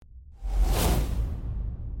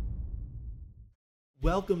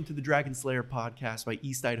Welcome to the Dragon Slayer podcast by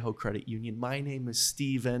East Idaho Credit Union. My name is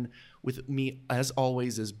Steven. With me, as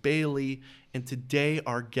always, is Bailey. And today,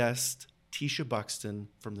 our guest, Tisha Buxton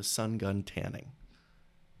from the Sun Gun Tanning.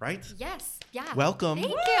 Right? Yes. Yeah. Welcome. Thank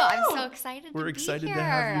you. I'm so excited We're to excited be here. to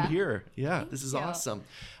have you here. Yeah, Thank this is you. awesome.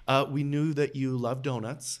 We knew that you love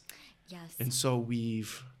donuts. Yes. And so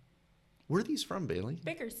where are these from, Bailey?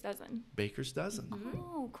 Baker's Dozen. Baker's Dozen.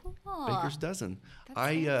 Oh, cool. Baker's Dozen. That's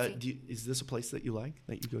fancy. Is this a place that you like,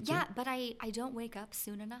 that you go to? Yeah, but I don't wake up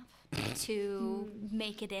soon enough to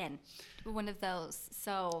make it in. One of those.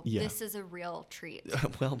 So Yeah. this is a real treat.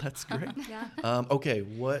 Well, that's great. Yeah. Okay,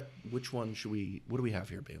 which one should what do we have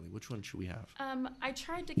here, Bailey? Which one should we have? I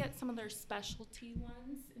tried to get some of their specialty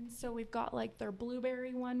ones, and so we've got like their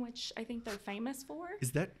blueberry one, which I think they're famous for.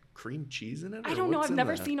 Is that cream cheese in it? I or don't know. what's I've in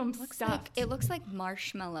never that? seen them Looks stuffed. like it looks like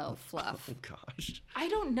marshmallow fluff. Oh gosh. I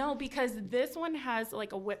don't know because this one has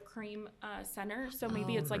like a whipped cream center, so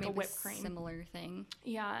maybe it's like a Maybe whipped cream. Similar thing.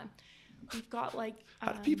 Yeah, we've got like.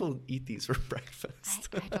 How do people eat these for breakfast?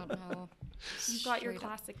 I don't know. You've got your Straight up.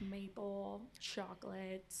 classic maple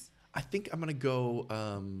chocolate. I think I'm gonna go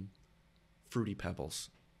Fruity Pebbles.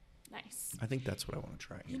 Nice. I think that's what I want to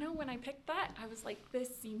try. You know, when I picked that, I was like, this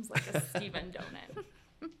seems like a Steven donut.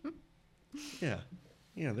 Yeah.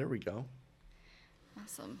 Yeah, there we go.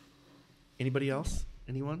 Awesome. Anybody else?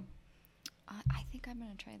 Anyone? I think I'm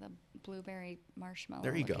gonna try the blueberry marshmallow.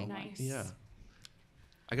 There you go. looking one. Nice. Yeah.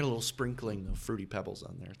 I got a little sprinkling of Fruity Pebbles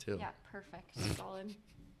on there too. Yeah. Perfect. Solid.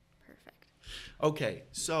 Perfect. Okay,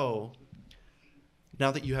 so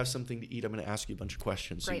now that you have something to eat, I'm going to ask you a bunch of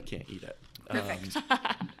questions so you Great. can't eat it. Perfect.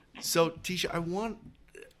 So, Tisha,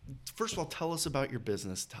 first of all, tell us about your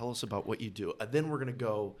business. Tell us about what you do. Then we're going to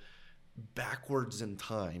go backwards in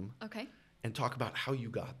time Okay. and talk about how you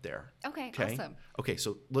got there. Okay. Okay? Awesome. Okay,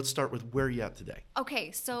 so let's start with where are you at today?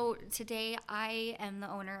 Okay, so today I am the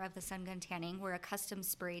owner of the Sun Gun Tanning. We're a custom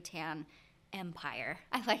spray tan empire.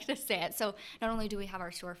 I like to say it. So not only do we have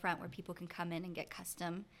our storefront where people can come in and get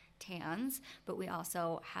custom tans, but we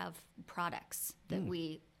also have products that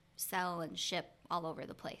we sell and ship all over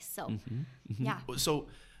the place. So yeah. So,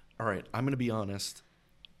 all right, I'm going to be honest.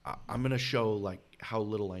 I'm going to show like how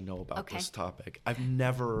little I know about Okay. this topic. I've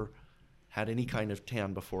never had any kind of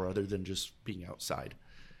tan before other than just being outside.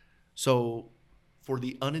 So for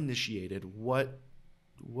the uninitiated, what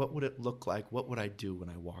would it look like? What would I do when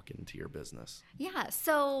I walk into your business? Yeah.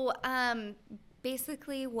 So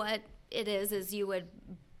basically, what it is you would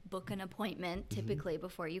book an appointment typically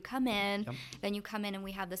before you come in. Yep. Then you come in and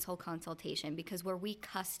we have this whole consultation because where we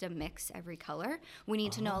custom mix every color, we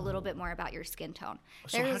need to know a little bit more about your skin tone.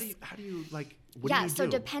 So how do you like? What yeah, do you so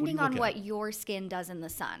do? depending what do on you what look your skin does in the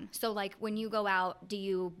sun. So like when you go out, do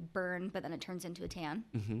you burn but then it turns into a tan?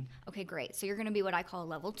 Mm-hmm. Okay, great. So you're going to be what I call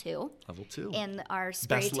level 2. at? Level 2. In our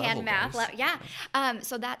spray Best tan level, math. guys. Yeah.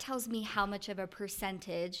 So that tells me how much of a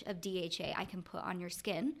percentage of DHA I can put on your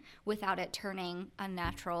skin without it turning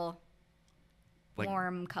unnatural Like-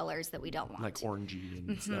 warm colors that we don't want. like orangey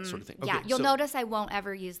and that sort of thing. Yeah, Okay, you'll so- notice I won't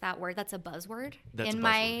ever use that word. That's a buzzword That's a in buzzword,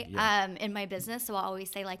 my yeah. in my business. So I'll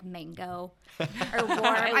always say like mango or warm.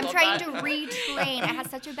 I'm love trying that. to retrain. It has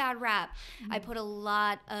such a bad rap. I put a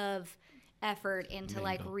lot of effort into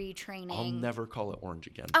like Mango. retraining. I'll never call it orange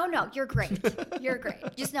again. Oh no, you're great. You're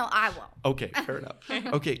great. Just know I won't. Okay, fair enough.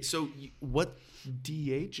 Okay, so what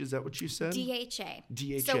DH, is that what you said? DHA.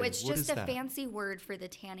 DHA, So it's what just is a that? fancy word for the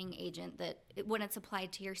tanning agent that when it's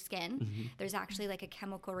applied to your skin, Mm-hmm. there's actually like a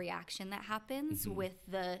chemical reaction that happens with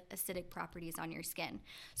the acidic properties on your skin.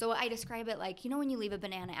 So I describe it like, when you leave a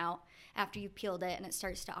banana out after you peeled it and it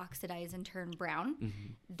starts to oxidize and turn brown,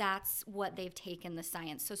 Mm-hmm. that's what they've taken the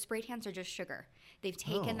science. So spray tans are just sugar. They've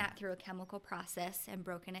taken Oh. that through a chemical process and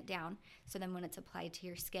broken it down. So then when it's applied to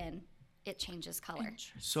your skin, it changes color.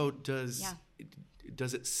 So does Yeah.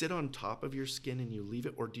 does it sit on top of your skin and you leave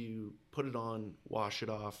it, or do you put it on, wash it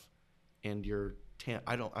off, and you're tan?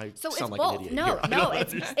 I So sound it's like both. an idiot No, here. I no, don't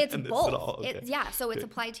it's understand this both. at all. Okay. So it's Good.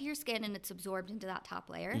 applied to your skin and it's absorbed into that top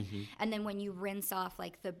layer. Mm-hmm. And then when you rinse off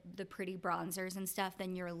like the pretty bronzers and stuff,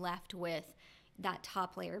 then you're left with that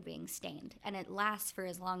top layer being stained. And it lasts for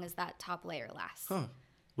as long as that top layer lasts. Huh.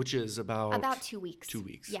 Which is about 2 weeks. 2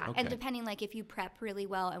 weeks. Yeah, Okay. and depending, like if you prep really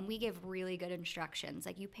well, and we give really good instructions,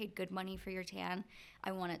 like you paid good money for your tan,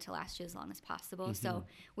 I want it to last you as long as possible. Mm-hmm. So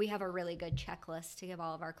we have a really good checklist to give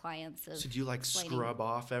all of our clients. Of So do you like explaining- scrub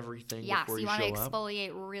off everything Yeah, before so you you want to show up?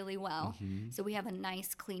 exfoliate really well. Mm-hmm. So we have a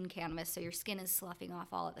nice clean canvas so your skin is sloughing off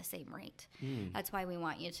all at the same rate. Mm. That's why we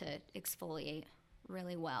want you to exfoliate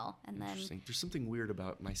really well. And then Interesting. There's something weird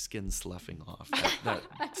about my skin sloughing off.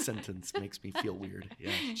 That sentence makes me feel weird.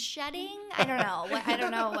 Yeah. shedding, I don't know. I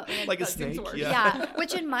don't know what Like a That seems snake. worse. Yeah.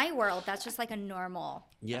 which in my world, that's just like a normal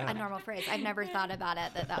Yeah. phrase. I've never thought about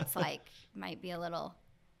it that's like might be a little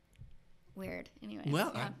weird. Anyways.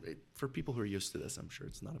 Well, yeah. for people who are used to this, I'm sure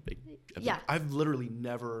it's not a big event. Yeah. I've literally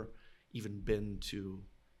never even been to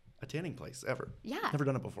a tanning place ever. Yeah. Never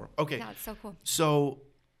done it before. Okay. Yeah, it's so cool. So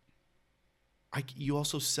you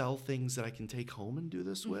also sell things that I can take home and do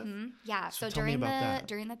this with? Yeah. So So tell me during about that.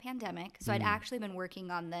 during the pandemic, so I'd actually been working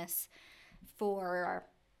on this for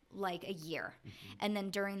like a year. And then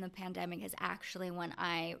during the pandemic is actually when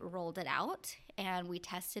I rolled it out and we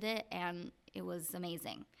tested it and it was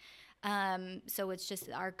amazing. So it's just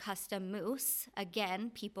our custom mousse. Again,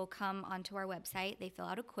 people come onto our website, they fill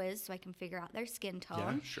out a quiz so I can figure out their skin tone.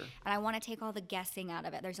 Yeah, sure. And I want to take all the guessing out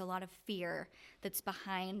of it. There's a lot of fear that's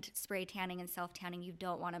behind spray tanning and self tanning. You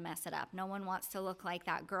don't want to mess it up. No one wants to look like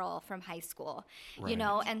that girl from high school, you Right.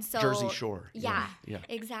 know? And so Jersey Shore. Yeah, Yeah.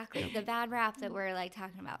 exactly. The bad rap that we're like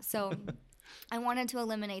talking about. So I wanted to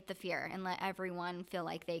eliminate the fear and let everyone feel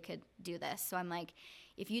like they could do this. So I'm like,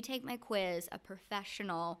 if you take my quiz, a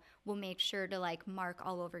professional will make sure to like mark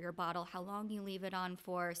all over your bottle how long you leave it on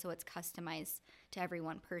for, so it's customized to every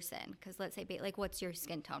one person. Because let's say, like, what's your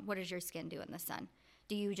skin tone? What does your skin do in the sun?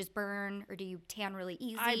 Do you just burn or do you tan really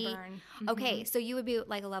easy? I burn. Okay, so you would be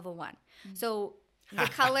like a level 1. So the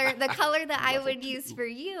color that I would use for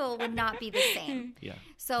you would not be the same. Yeah.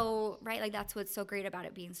 So, right, like that's what's so great about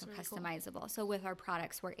it being so really cool. customizable. So with our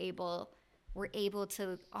products, we're able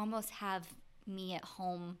to almost have me at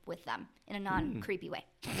home with them in a non-creepy way.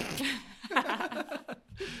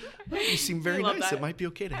 You seem very love nice. that. It might be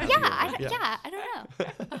okay to have Yeah, you over. I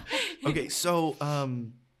don't know. Okay, so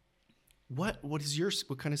what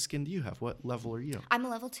kind of skin do you have? What level are you? I'm a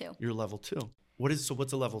level 2. You're level 2. What's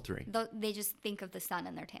a level 3? They just think of the sun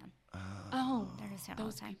and they're tan. Oh, They're just tan all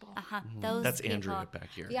those the time. people. Uh-huh. Those That's people. Andrea back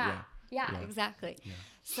here. Yeah, Yeah. exactly.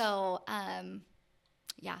 So,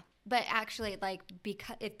 yeah. But actually, like,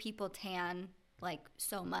 because if people tan like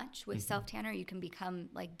so much with self tanner, you can become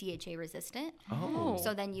like DHA resistant. Oh.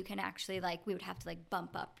 So then you can actually like we would have to like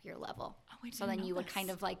bump up your level. Oh, I So didn't then know you would this. kind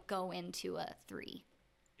of like go into a 3.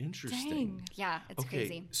 Interesting. Dang. Yeah, it's Okay,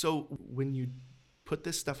 crazy. so when you put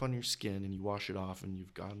this stuff on your skin and you wash it off and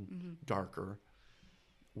you've gone Mm-hmm. darker,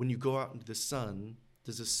 when you go out into the sun,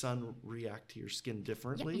 does the sun react to your skin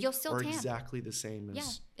differently? you'll still or tan. exactly the same as Yeah, how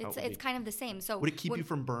it's it would it's be? kind of the same. So Would it keep when- you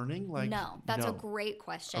from burning? Like No, that's a no. great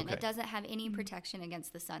question. Okay. It doesn't have any protection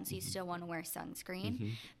against the sun, so you still want to wear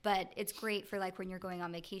sunscreen. But it's great for like when you're going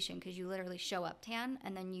on vacation because you literally show up tan,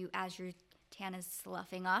 and then as your tan is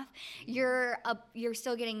sloughing off, you're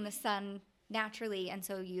still getting the sun naturally, and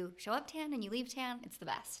so you show up tan and you leave tan. It's the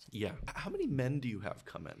best. Yeah. How many men do you have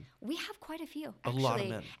come in? We have quite a few, A actually. lot of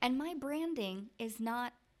men. And my branding is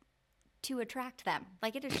not to attract them.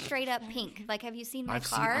 Like it is straight up pink. Like have you seen my I've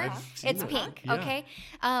seen- car? I've seen It's it. pink, Yeah. okay?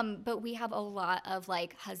 But we have a lot of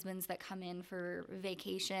like husbands that come in for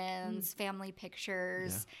vacations, family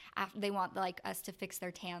pictures. After they want like us to fix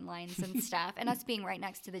their tan lines and stuff. And us being right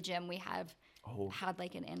next to the gym, we have Oh, had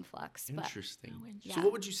like an influx. But interesting. Yeah. So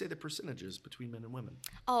what would you say the percentage is between men and women?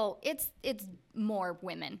 it's more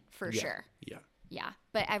women for sure. Yeah. Yeah,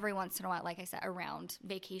 but every once in a while, like I said, around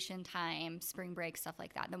vacation time, spring break, stuff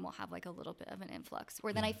like that, then we'll have like a little bit of an influx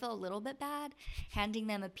where then I feel a little bit bad handing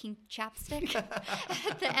them a pink chapstick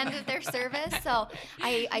at the end of their service. So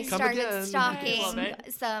I Come started again. Love stocking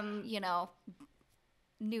it. some,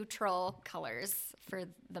 neutral colors for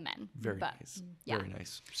the men. Very But, nice. yeah. Very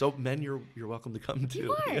nice. So men, you're welcome to come too.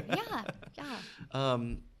 You are, yeah.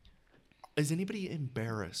 Is anybody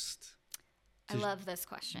embarrassed? I love this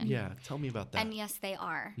question. Yeah. Tell me about that. And yes, they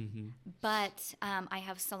are. But I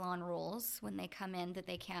have salon rules when they come in that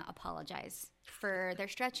they can't apologize for their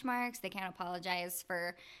stretch marks. They can't apologize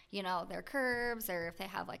for, their curves or if they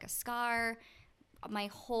have like a scar. My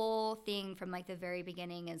whole thing from like the very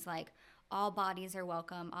beginning is like all bodies are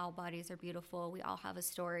welcome. All bodies are beautiful. We all have a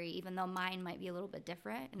story, even though mine might be a little bit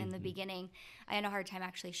different. And in the beginning, I had a hard time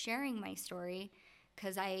actually sharing my story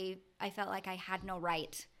because I felt like I had no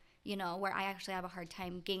right, where I actually have a hard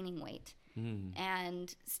time gaining weight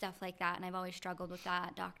and stuff like that. And I've always struggled with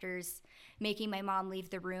that. Doctors making my mom leave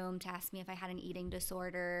the room to ask me if I had an eating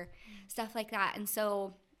disorder, stuff like that. And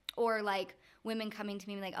so, or like women coming to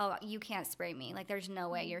me like, oh, you can't spray me. Like, there's no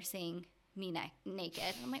way you're seeing me naked.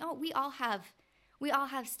 And I'm like, oh, we all have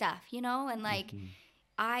stuff, and like,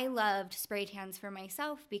 I loved spray tans for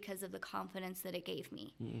myself because of the confidence that it gave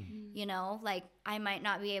me. You know, like I might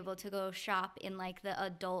not be able to go shop in like the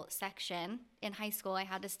adult section. In high school, I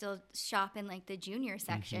had to still shop in like the junior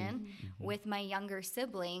section with my younger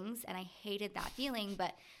siblings, and I hated that feeling,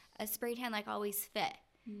 but a spray tan like always fit.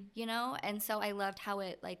 You know, and so I loved how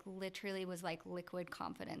it like literally was like liquid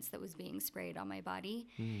confidence that was being sprayed on my body.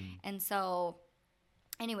 And so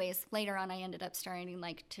anyways, later on I ended up starting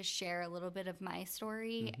like to share a little bit of my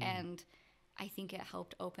story, and I think it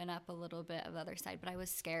helped open up a little bit of the other side, but I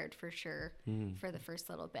was scared for sure for the first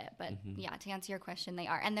little bit. But yeah, to answer your question, they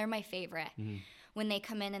are, and they're my favorite. When they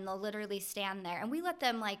come in and they'll literally stand there, and we let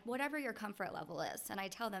them like whatever your comfort level is, and I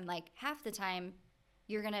tell them like half the time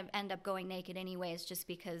you're going to end up going naked anyways, just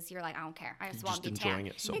because you're like, I don't care. I just want to be tan. Enjoying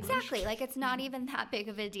it so exactly. much. Like, it's not even that big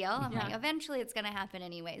of a deal. I'm like, eventually it's going to happen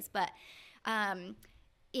anyways. But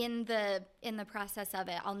in the process of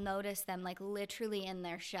it, I'll notice them like literally in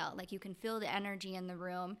their shell. Like you can feel the energy in the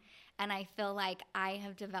room. And I feel like I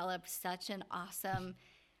have developed such an awesome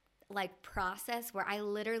like process where I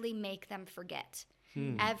literally make them forget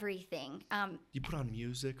everything. You put on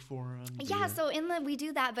music for them? Yeah, so we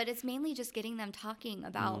do that, but it's mainly just getting them talking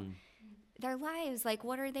about their lives. Like,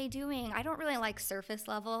 what are they doing? I don't really like surface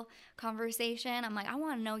level conversation. I'm like, I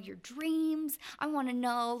want to know your dreams. I want to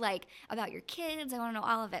know like about your kids. I want to know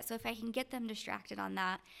all of it. So if I can get them distracted on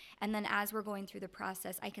that, and then as we're going through the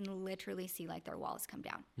process, I can literally see like their walls come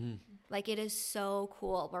down. Like it is so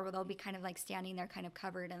cool where they'll be kind of like standing there kind of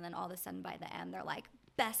covered, and then all of a sudden by the end they're like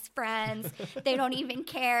best friends. They don't even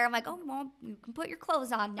care. I'm like, oh well, you can put your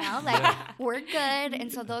clothes on now. Like we're good.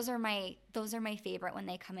 And so those are my favorite when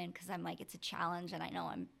they come in, because I'm like, it's a challenge and I know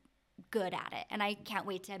I'm good at it, and I can't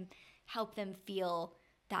wait to help them feel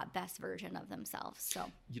that best version of themselves.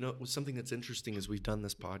 So you know, something that's interesting is we've done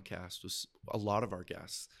this podcast with a lot of our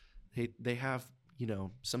guests. They have, you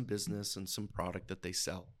know, some business and some product that they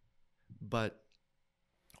sell, but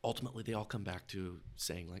ultimately they all come back to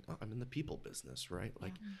saying like, oh, I'm in the people business, right?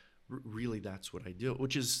 Like really that's what I do,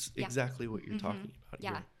 which is exactly what you're talking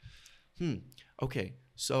about here. Okay,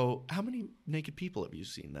 so how many naked people have you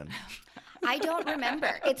seen then? I don't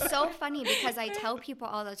remember. It's so funny because I tell people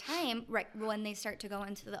all the time, right, when they start to go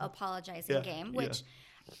into the apologizing game, which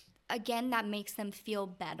again, that makes them feel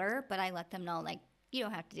better, but I let them know like, you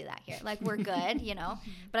don't have to do that here. Like, we're good, you know,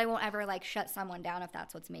 but I won't ever like shut someone down if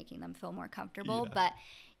that's what's making them feel more comfortable. But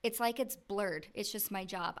it's like it's blurred. It's just my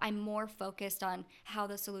job. I'm more focused on how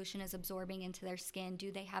the solution is absorbing into their skin. Do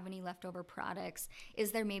they have any leftover products?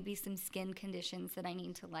 Is there maybe some skin conditions that I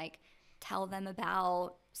need to like tell them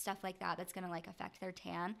about? Stuff like that that's going to like affect their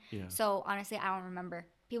tan. So honestly, I don't remember.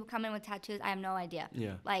 People come in with tattoos. I have no idea.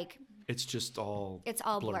 Like it's just all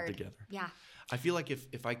blurred together. Yeah. I feel like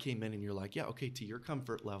if I came in and you're like, yeah, okay, to your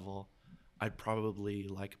comfort level, I'd probably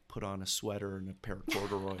like put on a sweater and a pair of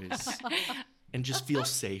corduroys and just feel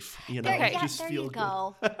safe, you know? There you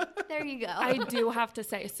go. There you go. I do have to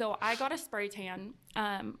say, so I got a spray tan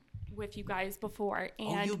with you guys before.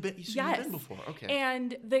 And you've been before. Okay.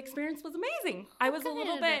 And the experience was amazing. I was a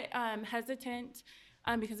little bit hesitant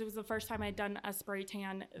because it was the first time I'd done a spray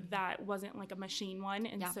tan that wasn't like a machine one.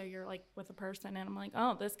 And so you're like with a person and I'm like,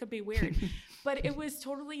 oh, this could be weird. But it was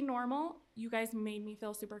totally normal. You guys made me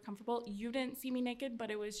feel super comfortable. You didn't see me naked, but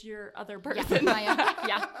it was your other person.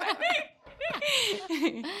 Yeah.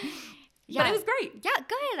 But it was great. Yeah,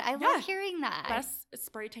 good. I love hearing that. Best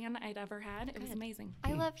spray tan I'd ever had. It was amazing.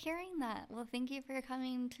 I love hearing that. Well, thank you for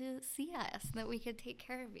coming to see us, that we could take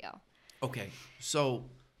care of you. Okay, so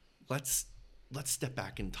let's step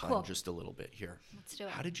back in time just a little bit here. Let's do it.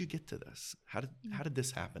 How did you get to this? How did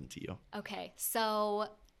this happen to you? Okay, so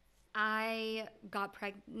I got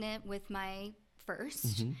pregnant with my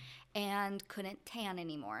first and couldn't tan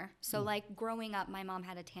anymore. So like growing up, my mom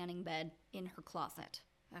had a tanning bed in her closet.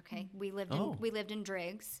 Okay, we lived in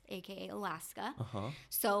Driggs, aka Alaska.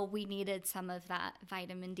 So we needed some of that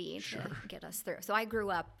vitamin D to get us through. So I grew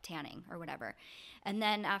up tanning or whatever, and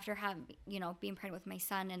then after being pregnant with my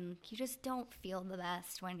son, and you just don't feel the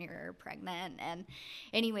best when you're pregnant. And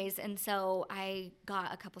anyways, and so I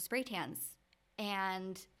got a couple spray tans,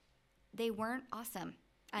 and they weren't awesome,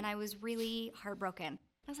 and I was really heartbroken.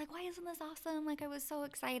 I was like, why isn't this awesome? Like I was so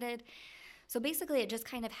excited. So basically, it just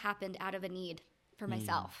kind of happened out of a need for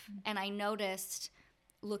myself. And I noticed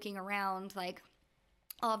looking around, like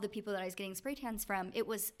all of the people that I was getting spray tans from, it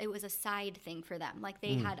was a side thing for them. Like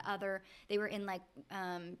they had they were in like,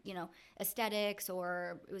 aesthetics,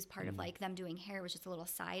 or it was part of like them doing hair. It was just a little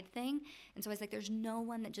side thing. And so I was like, there's no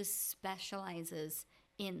one that just specializes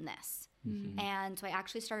in this. And so I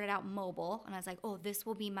actually started out mobile, and I was like, oh, this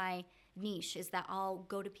will be my niche is that I'll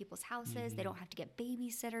go to people's houses. They don't have to get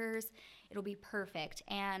babysitters. It'll be perfect.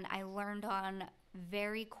 And I learned on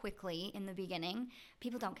very quickly in the beginning,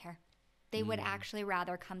 people don't care. They would actually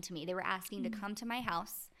rather come to me. They were asking to come to my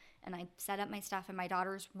house, and I set up my stuff in my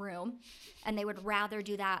daughter's room, and they would rather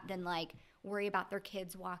do that than like worry about their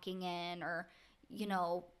kids walking in or, you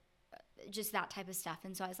know, just that type of stuff.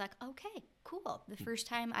 And so I was like, okay, cool. The first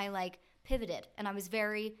time I like pivoted, and I was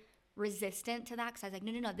very resistant to that because I was like,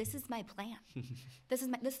 no, this is my plan. This is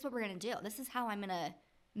what we're gonna do. This is how I'm gonna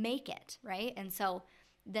make it, right? And so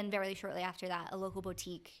then very shortly after that, a local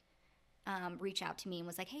boutique reached out to me and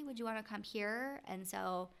was like, hey, would you want to come here? And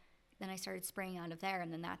so then I started spraying out of there,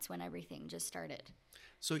 and then that's when everything just started.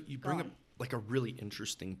 So you bring up like a really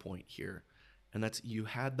interesting point here, and that's you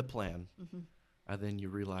had the plan, and then you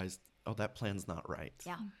realized, oh, that plan's not right.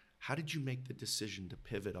 Yeah. How did you make the decision to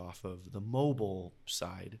pivot off of the mobile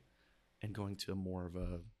side and going to more of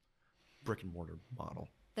a brick and mortar model?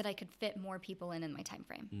 That I could fit more people in my time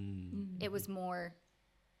frame. It was more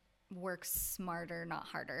work smarter, not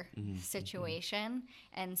harder situation.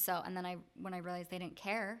 And so, and then when I realized they didn't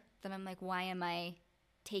care, then I'm like, why am I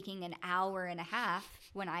taking an hour and a half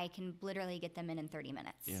when I can literally get them in 30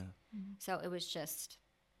 minutes? Yeah. So it was just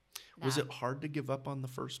that. Was it hard to give up on the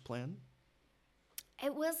first plan?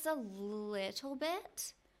 It was a little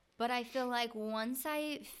bit, but I feel like once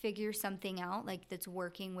I figure something out, like that's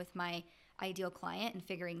working with my ideal client and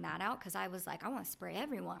figuring that out, because I was like, I want to spray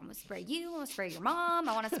everyone. I want to spray you. I want to spray your mom.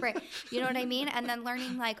 I want to spray, you know what I mean? And then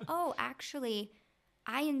learning like, oh, actually,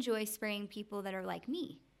 I enjoy spraying people that are like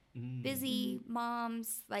me, busy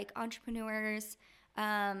moms, like entrepreneurs.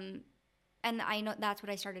 And I know that's what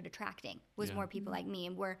I started attracting was more people like me.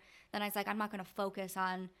 And then I was like, I'm not going to focus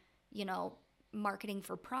on, you know, marketing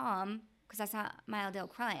for prom because that's not my ideal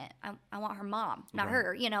client. I want her mom, not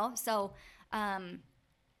her, you know? So,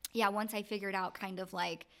 yeah, once I figured out kind of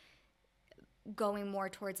like going more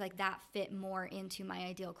towards like that fit more into my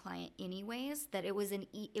ideal client anyways, that it was an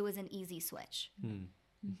easy switch.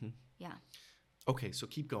 Yeah. Okay, so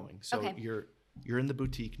keep going. So you're in the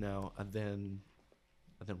boutique now, and then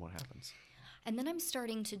what happens? And then I'm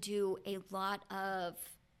starting to do a lot of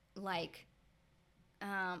like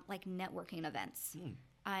networking events.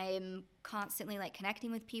 I'm constantly like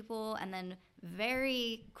connecting with people, and then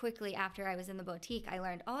very quickly after I was in the boutique, I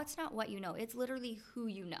learned, oh, it's not what you know. It's literally who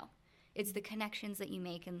you know. It's the connections that you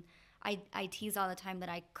make. And I tease all the time that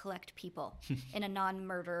I collect people in a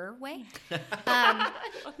non-murderer way.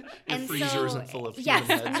 Your freezer isn't full of yes,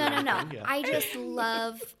 heads no. Yeah. I just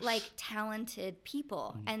love like talented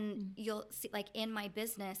people. And you'll see like in my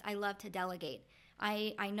business, I love to delegate.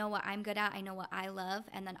 I know what I'm good at. I know what I love.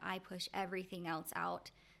 And then I push everything else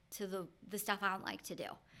out to the stuff I don't like to do.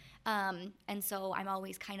 And so I'm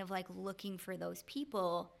always kind of like looking for those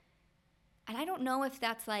people. And I don't know if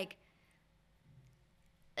that's like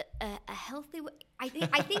a healthy way. I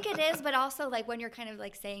think it is, but also like when you're kind of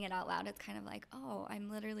like saying it out loud, it's kind of like, oh, I'm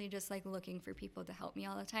literally just like looking for people to help me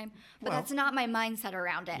all the time. But that's not my mindset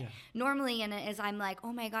around it. Yeah. Normally in it is I'm like,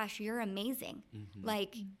 oh my gosh, you're amazing.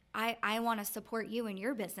 Like I want to support you in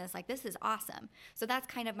your business. Like this is awesome. So that's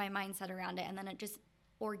kind of my mindset around it. And then it just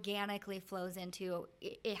organically flows into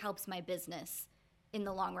it helps my business in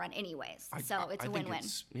the long run anyways. So it's a win-win.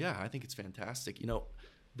 I think it's fantastic. You know,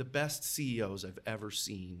 the best CEOs I've ever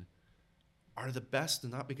seen are the best,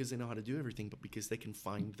 not because they know how to do everything, but because they can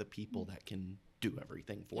find the people that can do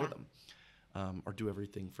everything for them, or do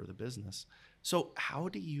everything for the business. So how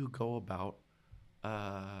do you go about,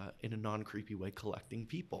 in a non-creepy way, collecting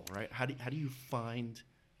people, right? How do you find,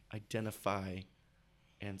 identify,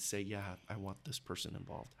 and say, yeah, I want this person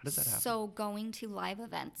involved? How does that happen? So going to live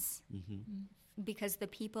events, because the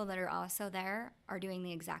people that are also there are doing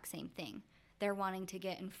the exact same thing. They're wanting to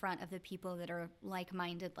get in front of the people that are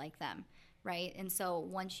like-minded like them, right? And so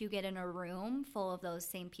once you get in a room full of those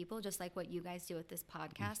same people, just like what you guys do with this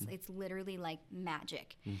podcast, it's literally like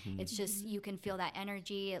magic. It's just, you can feel that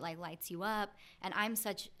energy. It like lights you up. And I'm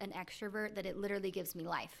such an extrovert that it literally gives me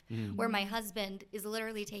life. Where my husband is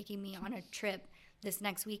literally taking me on a trip this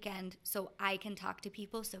next weekend so I can talk to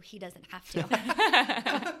people so he doesn't have to.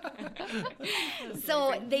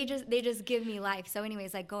 So they just give me life. So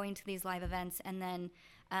anyways, like going to these live events, and then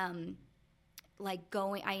I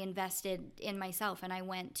invested in myself, and I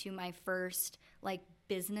went to my first like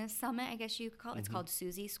business summit, I guess you could call it. It's called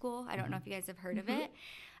Susie School. I don't know if you guys have heard of it.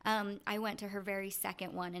 I went to her very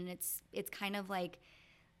second one, and it's kind of like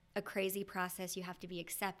a crazy process. You have to be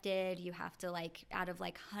accepted. You have to like, out of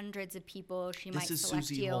like hundreds of people, she might select you. This is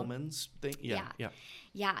Susie Holman's thing?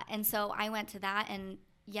 Yeah. And so I went to that, and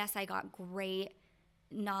yes, I got great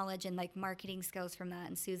knowledge and like marketing skills from that.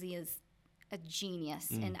 And Susie is a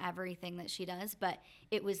genius in everything that she does, but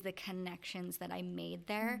it was the connections that I made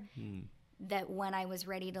there that when I was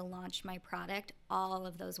ready to launch my product, all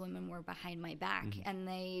of those women were behind my back, and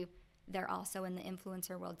they're also in the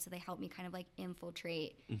influencer world, so they helped me kind of like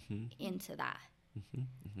infiltrate into that.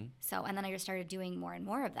 So, and then I just started doing more and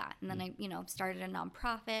more of that. And then I, started a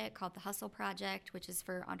nonprofit called the Hustle Project, which is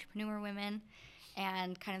for entrepreneur women,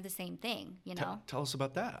 and kind of the same thing, Tell us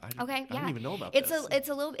about that. I don't even know about this.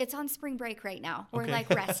 It's on spring break right now. We're like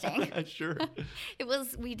resting. Sure.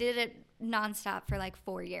 We did it nonstop for like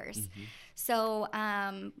 4 years. So,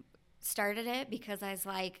 started it because I was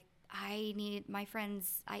like, I need my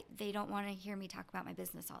friends. They don't want to hear me talk about my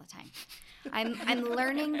business all the time. I'm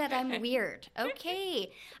learning that I'm weird.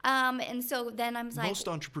 Okay, and so then I'm like, most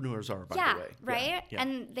entrepreneurs are, by the way, right? Yeah.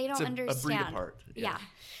 And they don't understand. A breed apart. Yeah.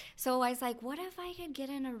 So I was like, what if I could get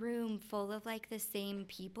in a room full of like the same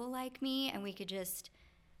people like me, and we could just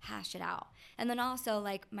hash it out? And then also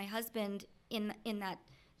like my husband in that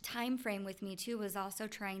time frame with me too was also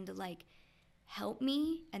trying to like help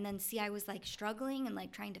me, and then see I was like struggling and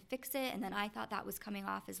like trying to fix it, and then I thought that was coming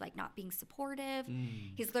off as like not being supportive.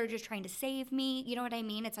 He's literally just trying to save me, you know what I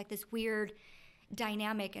mean? It's like this weird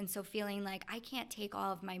dynamic, and so feeling like I can't take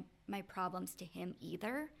all of my problems to him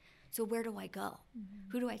either, so where do I go?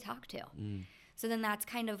 Who do I talk to? So then that's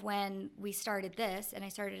kind of when we started this, and I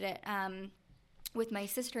started it with my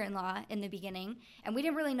sister-in-law in the beginning, and we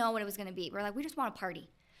didn't really know what it was going to be. We're like, we just want to party.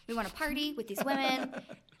 We want to party with these women,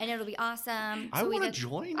 and it'll be awesome. I want to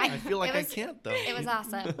join. I feel like I can't, though. It was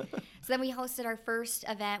awesome. So then we hosted our first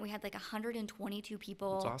event. We had like 122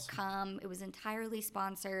 people come. It was entirely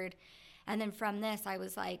sponsored. And then from this, I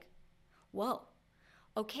was like, whoa,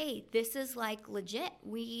 okay, this is like legit.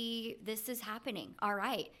 This is happening. All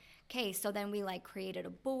right. Okay, so then we like created a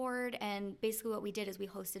board, and basically what we did is we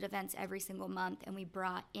hosted events every single month, and we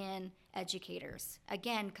brought in educators.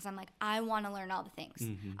 Again, because I'm like, I want to learn all the things.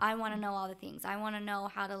 I want to know all the things. I want to know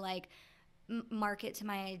how to like market to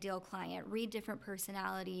my ideal client, read different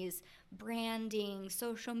personalities, branding,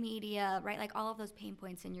 social media, right? Like all of those pain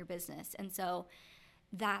points in your business. And so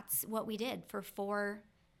that's what we did for 4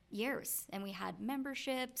 years, and we had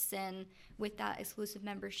memberships, and with that exclusive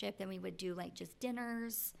membership, then we would do like just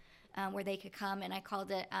dinners where they could come, and I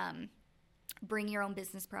called it Bring Your Own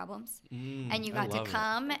Business Problems. And you got to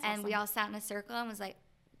come, and awesome. We all sat in a circle and was like,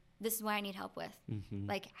 this is what I need help with.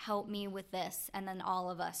 Like, help me with this. And then all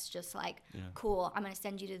of us just like, cool, I'm going to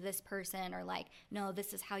send you to this person, or like, no,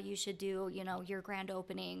 this is how you should do, your grand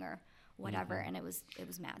opening or whatever. And it was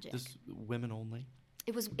magic. This women only?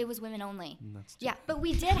 It was women only. Yeah, but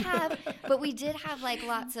we did have like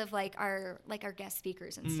lots of like our guest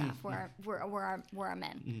speakers and stuff were our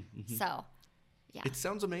men. So, yeah. It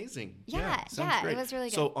sounds amazing. Yeah, great. It was really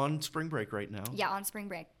good. So on spring break right now. Yeah, on spring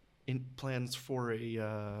break. In plans for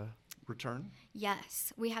a return?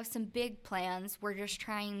 Yes, we have some big plans. We're just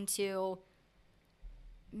trying to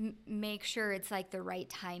make sure it's like the right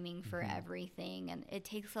timing for everything, and it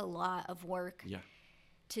takes a lot of work. Yeah.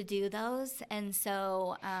 To do those, and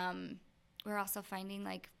so we're also finding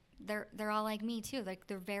like they're all like me too, like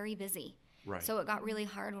they're very busy. Right. So it got really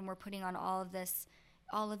hard when we're putting on all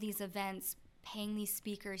of these events, paying these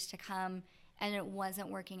speakers to come, and it wasn't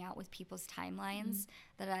working out with people's timelines.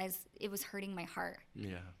 It was hurting my heart.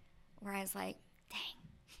 Yeah. Where I was like, dang,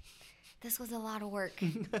 this was a lot of work.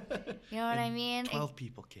 You know what I mean? 12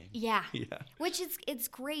 people came. Yeah. Which it's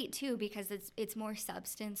great too, because it's more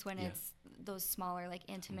substance when it's those smaller like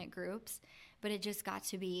intimate groups, but it just got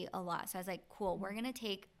to be a lot. So I was like, cool, we're gonna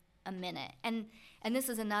take a minute. And this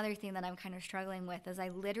is another thing that I'm kind of struggling with, is I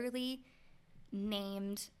literally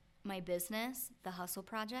named my business The Hustle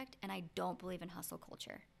Project, and I don't believe in hustle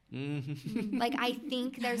culture. Like, I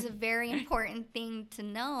think there's a very important thing to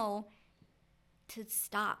know, to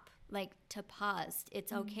stop, like to pause.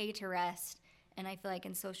 It's okay to rest. And I feel like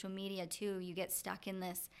in social media too, you get stuck in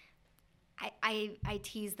this. I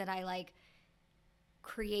tease that I like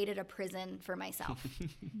created a prison for myself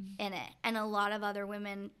in it. And a lot of other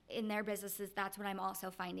women in their businesses, that's what I'm also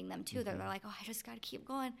finding them too. They're like, oh, I just got to keep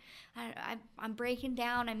going. I'm breaking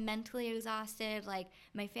down. I'm mentally exhausted. Like,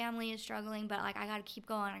 my family is struggling, but like, I got to keep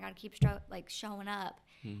going. I got to keep showing up.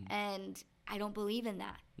 And I don't believe in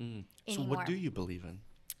that anymore. So what do you believe in?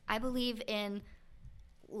 I believe in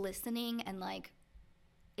listening, and like,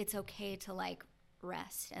 it's okay to like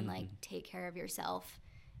rest and like take care of yourself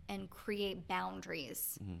and create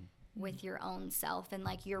boundaries with your own self. And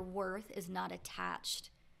like, your worth is not attached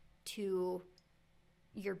to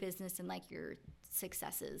your business and like your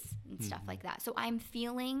successes and stuff like that. So I'm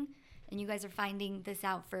feeling, and you guys are finding this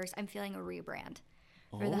out first, I'm feeling a rebrand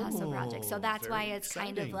for the Hustle Project. So that's why very it's kind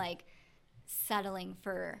of exciting. like settling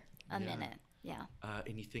for a Yeah. minute. Yeah.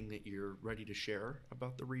 Anything that you're ready to share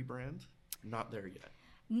about the rebrand? Not there yet.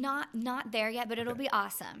 Not there yet, but it'll be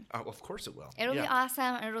awesome. Of course it will. It'll be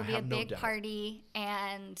awesome, and it'll I be a have no big doubt. party,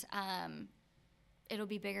 and it'll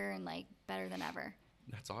be bigger and like better than ever.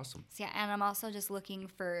 That's awesome. So, yeah, and I'm also just looking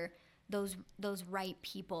for those right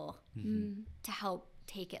people to help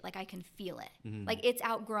take it. Like I can feel it. Like it's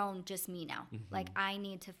outgrown just me now. Like I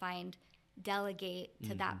need to delegate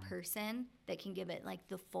to that person that can give it like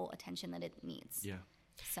the full attention that it needs. Yeah.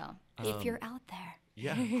 So if you're out there,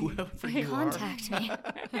 Yeah. Whoever you contact me.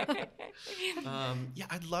 Yeah,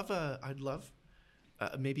 I'd love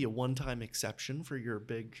maybe a one-time exception for your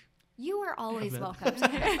big. You are always welcome.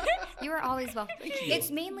 You are always welcome. It's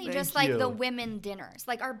mainly Thank just like you. the women dinners,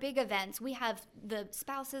 like our big events. We have the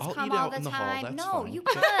spouses I'll come eat all out the in the hall, time. that's No, fine. you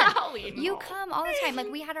come. I'll eat 'em You all. come all the time. Like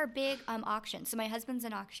we had our big auction. So my husband's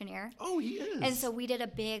an auctioneer, Oh, he is. and so we did a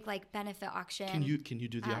big like benefit auction. Can you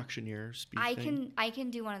do the auctioneer speak I thing? can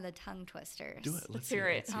do one of the tongue twisters. Do it. Let's hear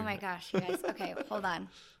it. let's Oh my it. gosh, you guys. Okay, hold on.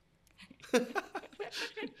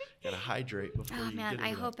 Gotta hydrate before Oh you man, get I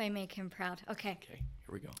into hope that. I make him proud. Okay. Okay,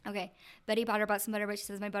 here we go. Okay. Betty bought her bought some butter, but she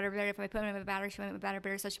says my butter better. If I put it in my batter, she went with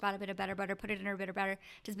batter, so she bought a bit of butter, put it in her bit of butter.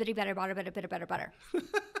 Does Betty better bought a bit of butter?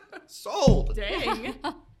 Sold. Dang.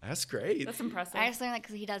 That's great. That's impressive. I just learned that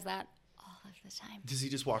because he does that all of the time. Does he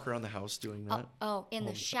just walk around the house doing that? In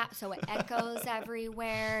the shop, so it echoes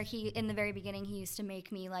everywhere. In the very beginning, he used to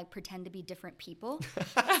make me like pretend to be different people,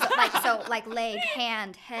 so like leg,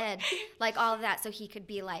 hand, head, like all of that, so he could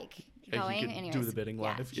be like he going. could do Anyways, the bidding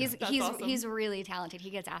yeah. live, yeah. He's That's awesome. he's really talented. He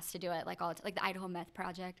gets asked to do it like like the Idaho Meth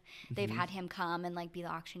Project. They've Mm-hmm. had him come and like be the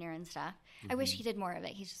auctioneer and stuff. I wish he did more of it.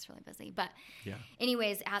 He's just really busy. But Yeah.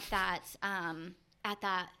 anyways, at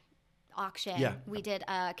that auction, Yeah. we did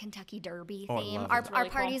a Kentucky Derby Oh, I theme. love Our, it. our Really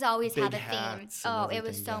cool. parties always Big have a theme. hats and Oh, it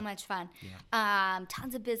was everything, so yeah. much fun.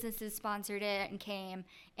 Tons of businesses sponsored it and came,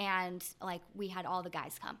 and like we had all the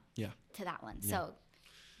guys come Yeah. to that one. So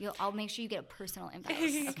I'll make sure you get a personal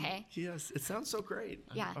invite. Okay. Yes, it sounds so great.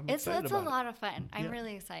 Yeah, I'm it's excited a about it. lot of fun. I'm Yeah.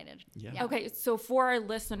 really excited. Yeah. Okay, so for our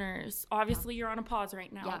listeners, obviously you're on a pause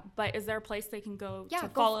right now, Yeah. but is there a place they can go Yeah, to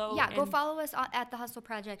go follow? go and- follow us at the Hustle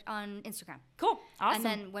Project on Instagram. Cool, awesome. And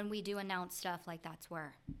then when we do announce stuff, like that's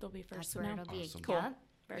where they'll be first that's to where know. it'll be. Awesome. Cool. Yep.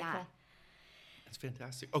 Very yeah, cool. It's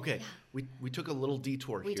fantastic. Okay, we took a little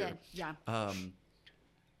detour we here. did. Yeah.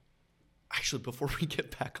 Actually, before we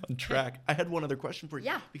get back on track, I had one other question for you.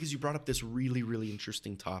 Yeah. Because you brought up this really, really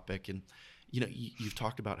interesting topic, and you've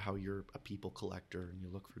talked about how you're a people collector and you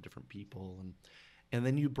look for different people, and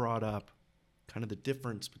then you brought up kind of the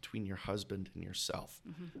difference between your husband and yourself.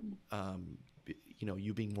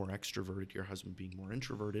 You being more extroverted, your husband being more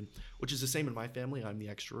introverted, which is the same in my family. I'm the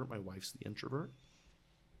extrovert, my wife's the introvert.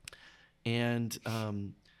 And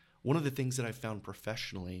one of the things that I've found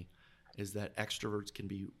professionally is that extroverts can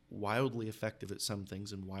be wildly effective at some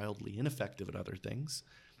things and wildly ineffective at other things.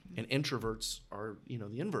 And introverts are,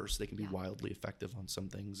 the inverse. They can be wildly effective on some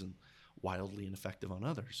things and wildly ineffective on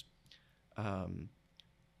others.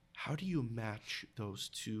 How do you match those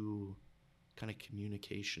two kind of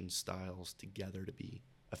communication styles together to be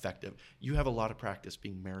effective? You have a lot of practice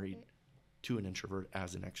being married to an introvert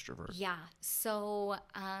as an extrovert. Yeah. So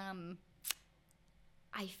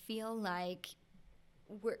I feel like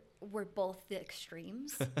we're both the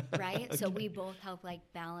extremes, right? So we both help like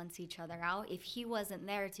balance each other out. If he wasn't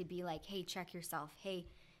there to be like, hey, check yourself. Hey,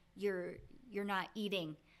 you're not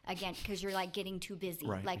eating again because you're like getting too busy.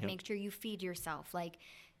 Right, Like yep. make sure you feed yourself. Like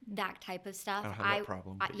that type of stuff. I don't have that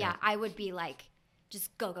problem, but yeah. I would be like,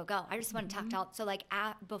 just go. I just want to talk to all. So like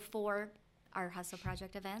before our Hustle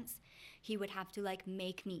Project events, he would have to like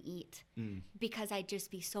make me eat because I'd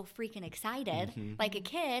just be so freaking excited like a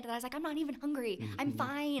kid that I was like, I'm not even hungry. I'm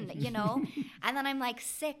fine, And then I'm like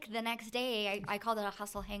sick the next day. I called it a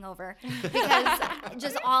hustle hangover because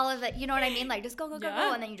just all of it, you know what I mean? Like just go,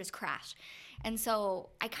 and then you just crash. And so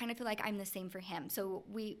I kind of feel like I'm the same for him. So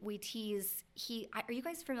we tease, are you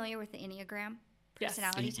guys familiar with the Enneagram Yes.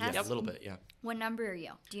 personality Yeah, test? a little bit, yeah. What number are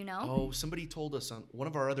you? Do you know? Oh, somebody told us one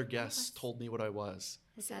of our other guests told me what I was.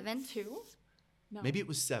 7? 2? No. Maybe it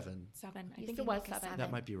was 7. 7. I You think seem it was like a 7. seven.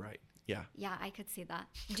 That might be right. Yeah. Yeah, I could see that.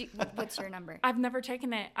 What's your number? I've never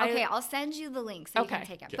taken it. Okay, I'll send you the link so you can Okay.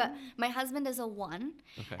 take it. Okay. But my husband is a 1,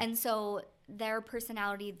 Okay. and so their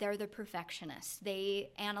personality, they're the perfectionists.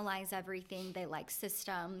 They analyze everything. They like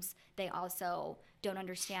systems. They also don't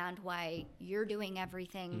understand why you're doing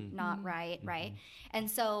everything not right, right?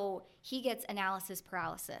 And so he gets analysis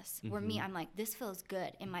paralysis, where me, I'm like, this feels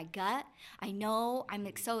good in my gut. I know, I'm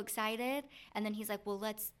so excited. And then he's like, well,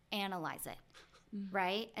 let's analyze it.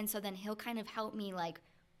 right? And so then he'll kind of help me like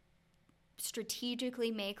strategically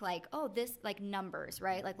make like, oh, this like numbers,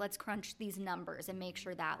 right? Like let's crunch these numbers and make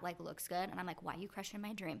sure that like looks good. And I'm like, why are you crushing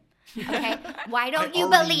my dream? Okay, why don't you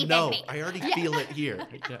believe in me? I already feel it here.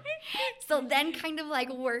 Yeah. So then kind of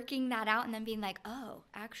like working that out and then being like, oh,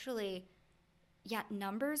 actually, yeah,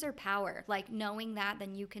 numbers are power. Like knowing that,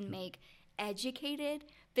 then you can make educated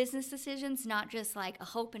business decisions, not just like a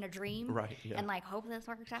hope and a dream, right? Yeah. And like hope this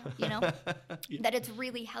works out. You know, yeah. That it's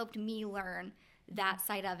really helped me learn that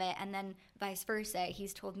side of it, and then vice versa.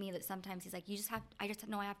 He's told me that sometimes he's like, I just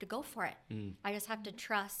know I have to go for it. I just have to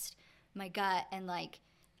trust my gut and like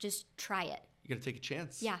just try it. You got to take a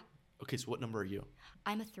chance. Yeah. Okay, so what number are you?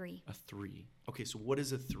 I'm a 3. A 3. Okay, so what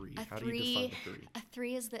is a 3? How do you define a 3? A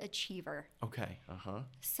 3 is the achiever. Okay,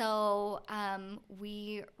 So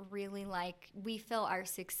we really we feel our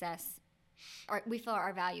success, or we feel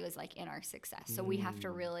our value is like in our success. So we have to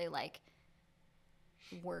really like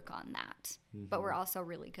work on that. But we're also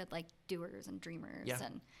really good like doers and dreamers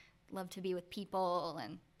and love to be with people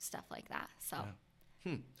and stuff like that. So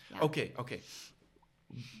yeah. Okay.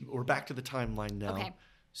 We're back to the timeline now. Okay.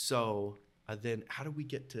 So then how do we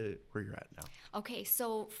get to where you're at now? Okay,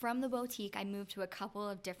 so from the boutique, I moved to a couple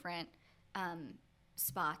of different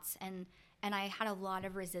spots, and I had a lot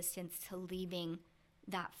of resistance to leaving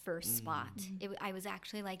that first spot. I was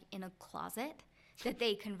actually like in a closet that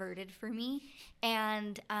they converted for me,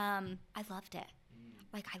 and I loved it.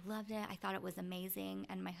 Like, I loved it. I thought it was amazing.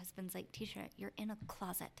 And my husband's like, Tisha, you're in a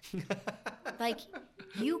closet. Like,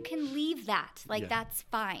 you can leave that. Like, that's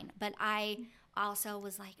fine. But I also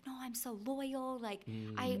was like, no, I'm so loyal. Like,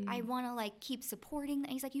 I want to, like, keep supporting.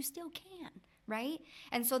 And he's like, you still can, right?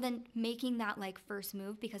 And so then making that, like, first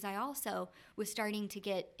move, because I also was starting to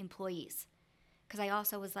get employees. Because I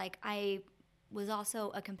also was like, I was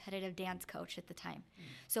also a competitive dance coach at the time.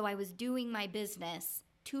 So I was doing my business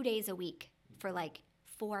 2 days a week for, like,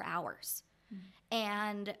 4 hours.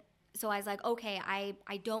 And so I was like, okay,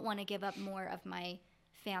 I don't want to give up more of my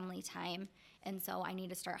family time. And so I need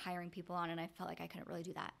to start hiring people on. And I felt like I couldn't really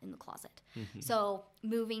do that in the closet. So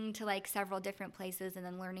moving to like several different places and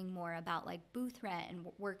then learning more about like booth rent and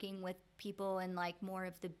working with people in like more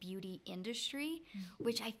of the beauty industry,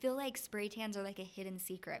 which I feel like spray tans are like a hidden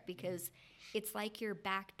secret because it's like your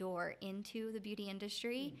back door into the beauty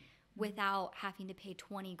industry without having to pay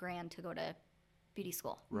 $20,000 to go to beauty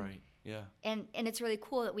school. Right. Yeah. And it's really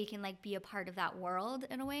cool that we can like be a part of that world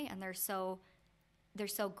in a way, and they're so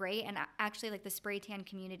great. And actually, like the spray tan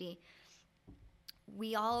community,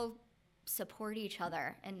 we all support each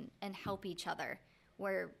other and help each other.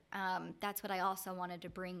 Where that's what I also wanted to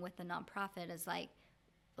bring with the nonprofit is like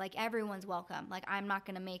everyone's welcome. Like, I'm not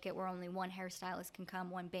going to make it where only one hairstylist can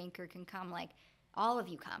come, one banker can come. Like, all of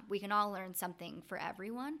you come. We can all learn something for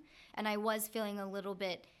everyone. And I was feeling a little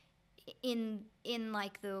bit in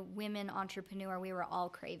like the women entrepreneur, we were all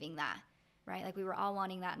craving that, right? Like, we were all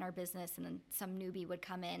wanting that in our business, and then some newbie would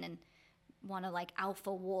come in and want to like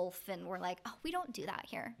alpha wolf, and we're like, oh, we don't do that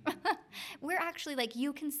here. We're actually like,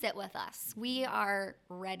 you can sit with us. We are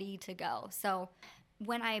ready to go. So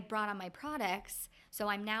when I brought on my products, so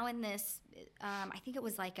I'm now in this, I think it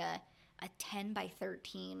was like a 10 by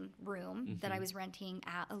 13 room that I was renting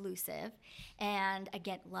at Elusive, and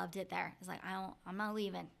again, loved it there. I was like, I'm not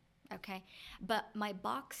leaving. Okay. But my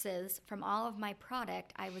boxes from all of my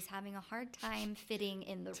product, I was having a hard time fitting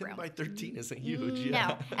in the 10 room. 10 by 13 isn't huge. Yeah.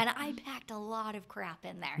 No. And I packed a lot of crap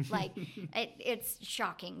in there. Like, it's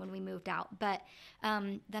shocking when we moved out. But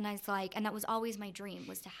then I was like, and that was always my dream,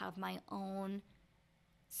 was to have my own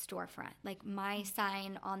storefront. Like, my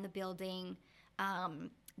sign on the building,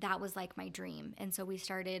 that was like my dream. And so we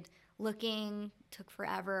started looking, took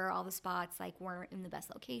forever. All the spots like weren't in the best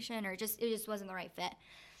location, or it just wasn't the right fit.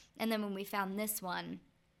 And then when we found this one,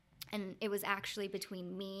 and it was actually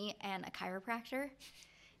between me and a chiropractor,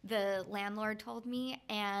 the landlord told me,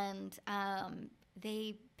 and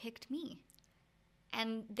they picked me.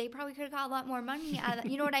 And they probably could have got a lot more money out of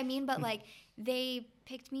that, you know what I mean? But like, they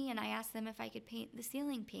picked me, and I asked them if I could paint the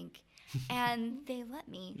ceiling pink, and they let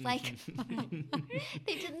me. Like,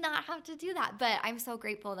 they did not have to do that. But I'm so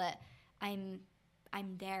grateful that I'm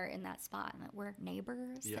there in that spot, and that we're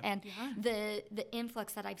neighbors. Yeah. And the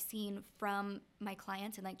influx that I've seen from my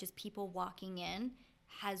clients and like just people walking in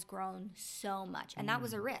has grown so much. And that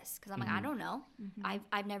was a risk, because I'm like, I don't know.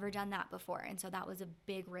 I've never done that before. And so that was a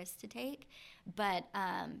big risk to take. But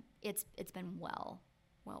it's been well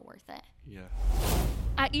worth it.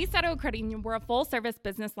 Yeah. At East Idaho Credit Union, we're a full-service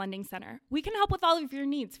business lending center. We can help with all of your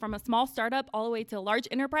needs, from a small startup all the way to a large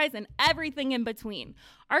enterprise and everything in between.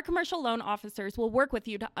 Our commercial loan officers will work with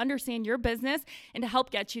you to understand your business and to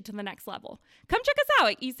help get you to the next level. Come check us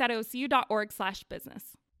out at eastidahocu.org/business.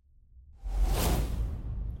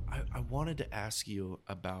 I wanted to ask you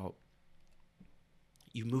about,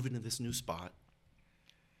 you move into this new spot,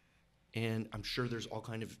 and I'm sure there's all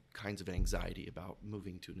kinds of anxiety about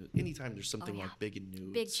moving to new. Anytime there's something like big and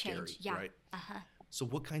new, big it's change, scary, right? So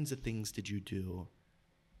what kinds of things did you do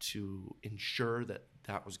to ensure that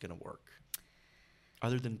that was going to work,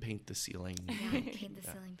 other than paint the ceiling? Yeah, paint the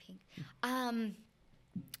ceiling pink.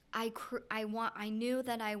 I knew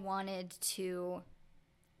that I wanted to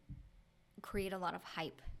create a lot of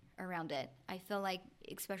hype around it. I feel like,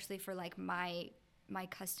 especially for like my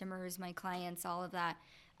customers, my clients, all of that,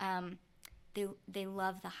 they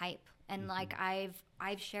love the hype, and like I've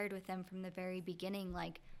shared with them from the very beginning,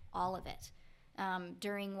 like all of it.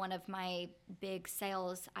 During one of my big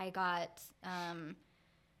sales, I got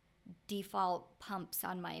default pumps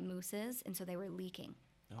on my mousses, and so they were leaking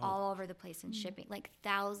all over the place and shipping, like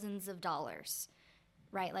thousands of dollars,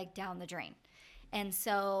 right, like down the drain. And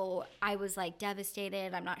so I was like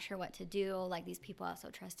devastated. I'm not sure what to do. Like, these people also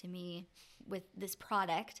trusted me with this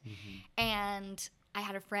product. And I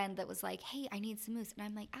had a friend that was like, hey, I need some mousse. And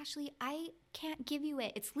I'm like, Ashley, I can't give you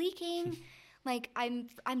it. It's leaking. Like, I'm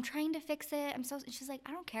trying to fix it. And she's like,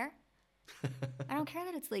 I don't care. I don't care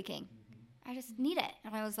that it's leaking. I just need it.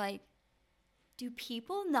 And I was like, do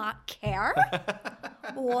people not care?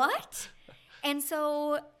 What? And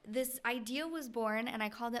so this idea was born, and I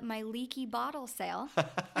called it my leaky bottle sale.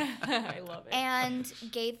 I love it. And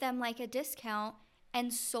gave them like a discount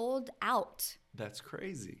and sold out. That's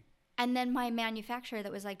crazy. And then my manufacturer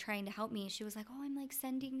that was like trying to help me, she was like, oh, I'm like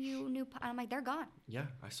sending you new. I'm like, they're gone. Yeah,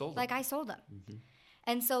 I sold them. Like, I sold them.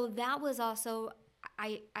 And so that was also,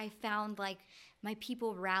 I found like my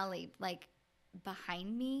people rallied like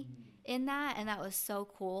behind me in that. And that was so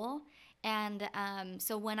cool. And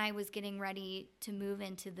so when I was getting ready to move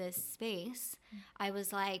into this space, I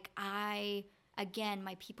was like, again,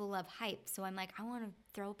 my people love hype. So I'm like, I want to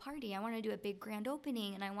throw a party. I want to do a big grand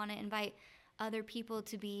opening, and I want to invite other people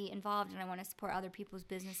to be involved, and I want to support other people's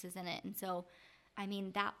businesses in it. And so, I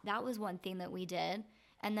mean, that was one thing that we did.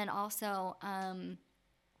 And then also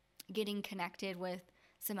getting connected with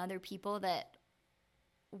some other people that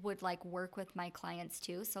would like work with my clients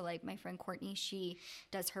too. So like my friend Courtney, she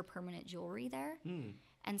does her permanent jewelry there.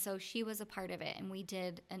 And so she was a part of it, and we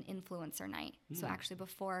did an influencer night. So actually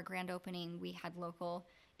before our grand opening, we had local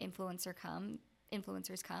influencers come,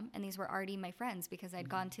 and these were already my friends because I'd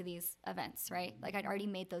gone to these events, right? Like, I'd already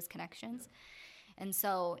made those connections. And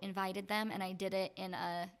so invited them, and I did it in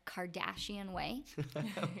a Kardashian way.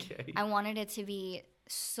 Okay. I wanted it to be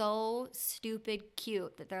so stupid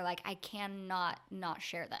cute that they're like, I cannot not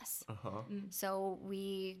share this. So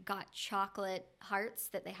we got chocolate hearts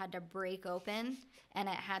that they had to break open, and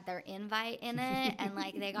it had their invite in it. And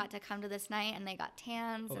like, they got to come to this night, and they got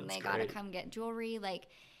tans, and they got to come get jewelry. Like,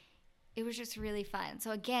 it was just really fun.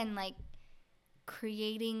 So again, like,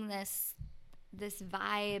 creating this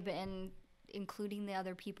vibe and including the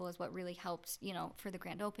other people is what really helped, you know, for the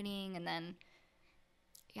grand opening. And then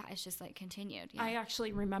yeah, it's just like continued. Yeah. I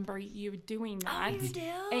actually remember you doing that. Oh, you do?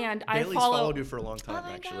 And Bailey's followed you for a long time,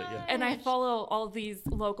 actually. gosh. Yeah. And I follow all these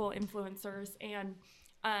local influencers, and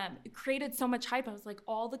created so much hype. I was like,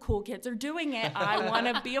 all the cool kids are doing it. I want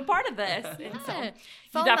to be a part of this. And so FOMO.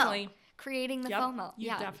 you definitely Creating the FOMO. You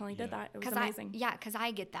definitely did that. It was amazing. Because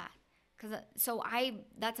I get that.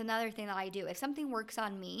 That's another thing that I do. If something works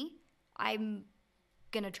on me, I'm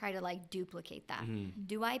going to try to like duplicate that.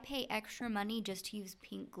 Do I pay extra money just to use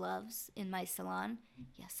pink gloves in my salon?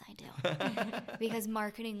 Yes, I do. Because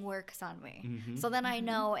marketing works on me. So then I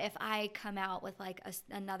know if I come out with like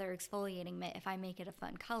another exfoliating mitt, if I make it a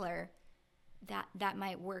fun color, that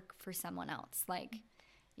might work for someone else. Like,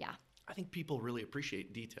 yeah. I think people really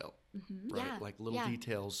appreciate detail, right? Yeah, Like little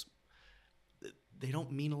details. They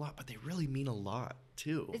don't mean a lot, but they really mean a lot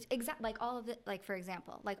too. It's exactly like all of the, like, for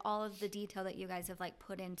example, like all of the detail that you guys have like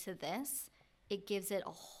put into this, it gives it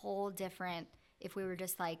a whole different, if we were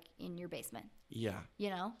just like in your basement. Yeah. You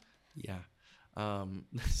know? Yeah.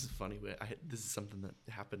 This is funny. This is something that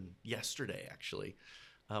happened yesterday, actually.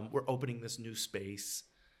 We're opening this new space,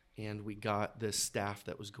 and we got this staff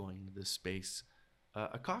that was going into this space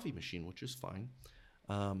a coffee machine, which is fine.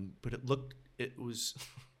 But it was,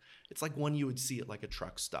 it's like one you would see at like a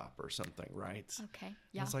truck stop or something, right? Okay.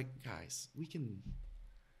 Yeah. And it's like, guys,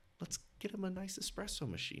 let's get them a nice espresso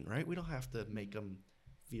machine, right? We don't have to make them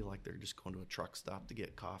feel like they're just going to a truck stop to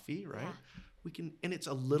get coffee, right? and it's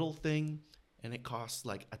a little thing, and it costs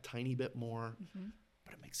like a tiny bit more,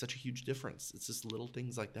 but it makes such a huge difference. It's just little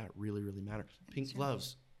things like that really, really matter. Pink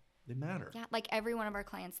gloves, they matter. Yeah, like every one of our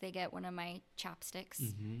clients, they get one of my chapsticks,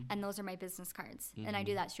 and those are my business cards. And I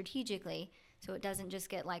do that strategically, so it doesn't just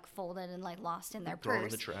get like folded and like lost in their Throw it in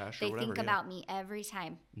purse. the trash They or whatever, think about me every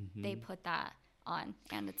time they put that on,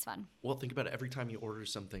 and it's fun. Well, think about it. Every time you order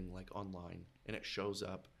something like online and it shows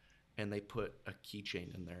up and they put a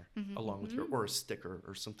keychain in there along with or a sticker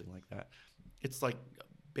or something like that, it's like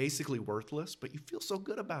basically worthless, but you feel so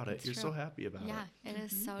good about it. You're so happy about it. Yeah, it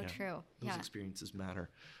is so true. Those experiences matter.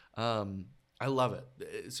 I love it.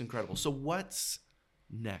 It's incredible. So what's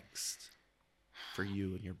next for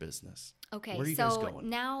you and your business? Okay, where are you guys so going?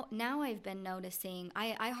 now I've been noticing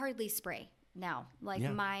I hardly spray now. Like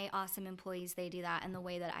my awesome employees, they do that, and the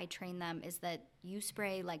way that I train them is that you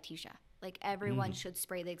spray like Tisha. Like everyone should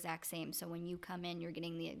spray the exact same. So when you come in, you're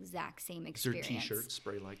getting the exact same experience. Is there T-shirts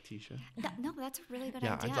spray like Tisha? No, that's a really good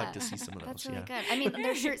yeah, idea. I'd like to see some of those. That's really good. I mean,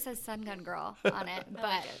 their shirt says Sun Gun Girl on it,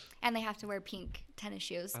 but and they have to wear pink tennis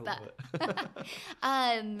shoes. I love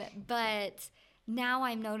it. But now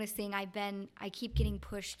I'm noticing I keep getting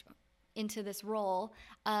pushed into this role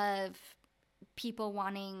of people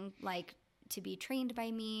wanting like to be trained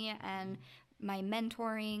by me and my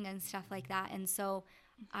mentoring and stuff like that. And so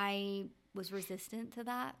I was resistant to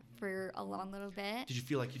that for a long little bit. Did you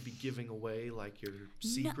feel like you'd be giving away like your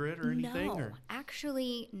secret or anything? No, or?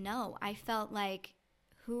 actually, no. I felt like,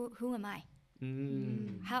 who am I?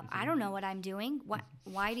 How I don't know what I'm doing.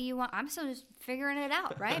 Why do you want? I'm still just figuring it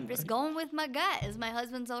out, right? I'm just going with my gut. As my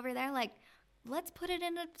husband's over there, like, let's put it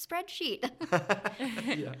in a spreadsheet.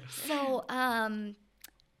 Yeah. So,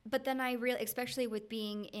 but then I really, especially with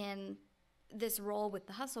being in this role with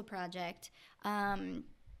the Hustle Project,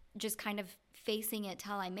 just kind of facing it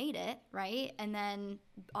till I made it, right? And then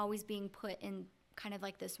always being put in kind of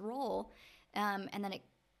like this role, and then it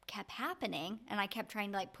kept happening, and I kept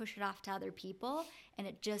trying to like push it off to other people, and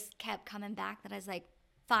it just kept coming back that I was like,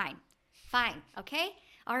 fine, okay,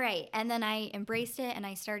 all right. And then I embraced it, and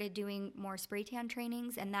I started doing more spray tan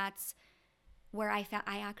trainings, and that's where I found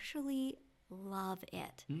I actually love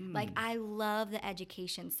it. Like I love the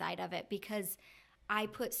education side of it because I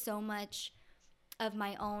put so much of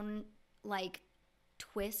my own like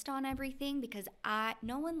twist on everything, because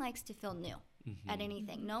no one likes to feel new at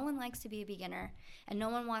anything. No one likes to be a beginner, and no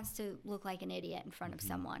one wants to look like an idiot in front of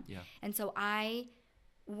someone. Yeah. And so I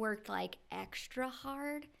worked like extra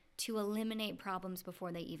hard to eliminate problems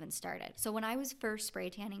before they even started. So when I was first spray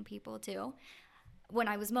tanning people too, when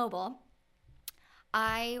I was mobile,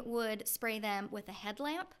 I would spray them with a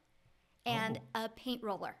headlamp and a paint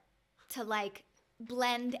roller to like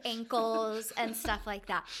blend ankles and stuff like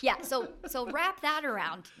that. Yeah, so wrap that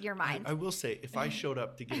around your mind. I will say, if I showed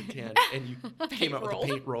up to get a tan and you came out with a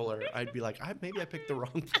paint roller, I'd be like, maybe I picked the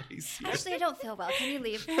wrong place. Actually, I don't feel well. Can you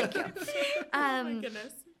leave? Thank you. Oh my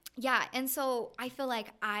goodness. Yeah, and so I feel like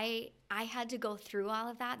I had to go through all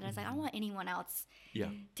of that, and I was like, I don't want anyone else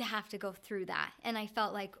to have to go through that. And I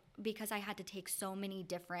felt like because I had to take so many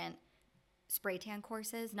different spray tan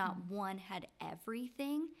courses, not one had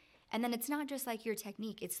everything. And then it's not just like your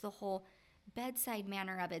technique, it's the whole bedside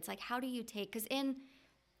manner of it. It's like, how do you take, because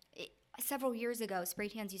several years ago, spray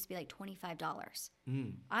tans used to be like $25.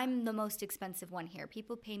 I'm the most expensive one here.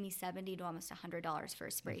 People pay me $70 to almost $100 for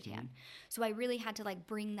a spray tan. So I really had to like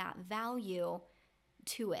bring that value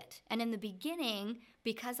to it. And in the beginning,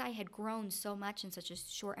 because I had grown so much in such a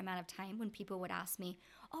short amount of time, when people would ask me,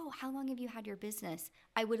 oh, how long have you had your business?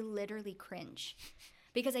 I would literally cringe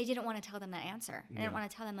because I didn't want to tell them that answer. I didn't want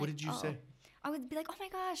to tell them like, what did you say? I would be like, oh my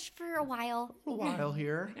gosh, for a while. A while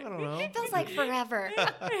here. I don't know. It feels like forever.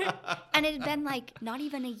 And it had been like not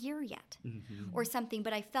even a year yet or something,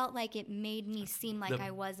 but I felt like it made me seem like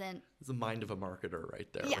I wasn't. It's the mind of a marketer right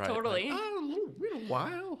there. Yeah, right? totally. Like, a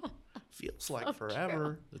while. Feels like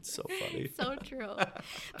forever. That's so funny. So true.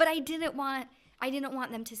 But I didn't want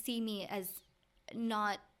them to see me as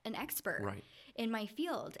not an expert in my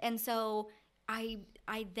field. And so I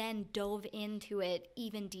then dove into it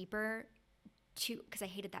even deeper because I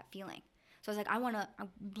hated that feeling. So I was like, I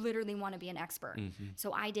literally want to be an expert.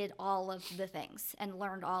 So I did all of the things and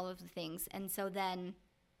learned all of the things. And so then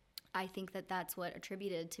I think that that's what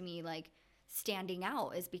attributed to me like standing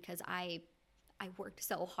out, is because I worked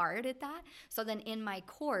so hard at that. So then in my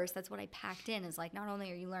course, that's what I packed in, is like, not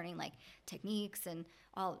only are you learning like techniques and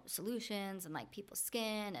all solutions and like people's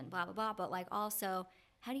skin and blah, blah, blah, but like also,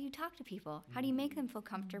 how do you talk to people? How do you make them feel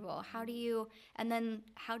comfortable? How do you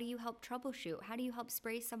help troubleshoot? How do you help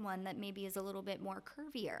spray someone that maybe is a little bit more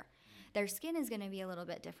curvier their skin is going to be a little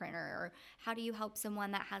bit different, or how do you help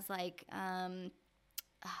someone that has like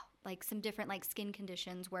some different like skin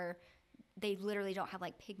conditions where they literally don't have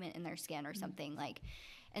like pigment in their skin or something like.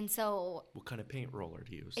 And so what kind of paint roller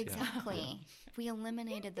to use? Exactly. Yeah. We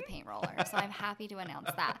eliminated the paint roller, so I'm happy to announce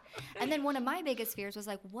that. And then one of my biggest fears was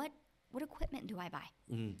like, what equipment do I buy?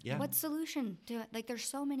 What solution do I, like there's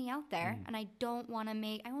so many out there, and I don't want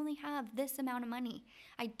to I only have this amount of money.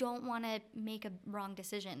 I don't want to make a wrong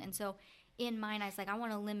decision. And so in mine, I was like, I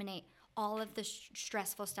want to eliminate all of the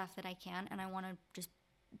stressful stuff that I can, and I want to just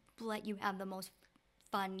let you have the most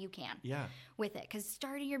fun you can with it, because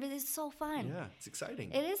starting your business is so fun. It's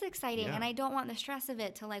exciting. It is exciting, and I don't want the stress of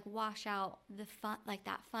it to like wash out the fun, like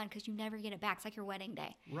that fun, because you never get it back. It's like your wedding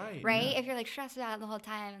day, right? If you're like stressed out the whole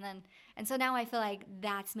time, and so now I feel like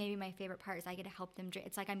that's maybe my favorite part is I get to help them.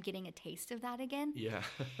 It's like I'm getting a taste of that again,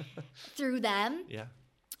 through them.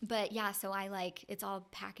 But so I it's all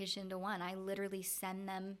packaged into one. I literally send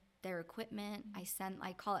them their equipment.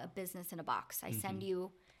 I call it a business in a box. I send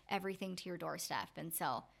you everything to your doorstep. And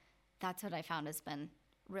so that's what I found has been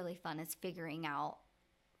really fun, is figuring out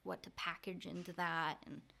what to package into that.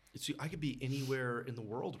 And so I could be anywhere in the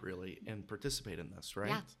world really and participate in this, right?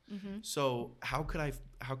 Yeah. Mm-hmm. So how could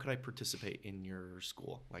I participate in your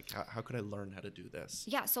school? Like how could I learn how to do this?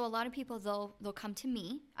 Yeah. So a lot of people, they'll come to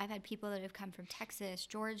me. I've had people that have come from Texas,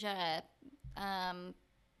 Georgia,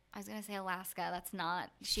 I was going to say Alaska. That's not.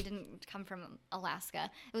 She didn't come from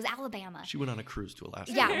Alaska. It was Alabama. She went on a cruise to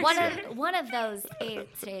Alaska. Yeah, one of those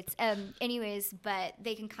 8 states. Anyways, but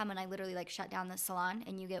they can come and I literally like shut down the salon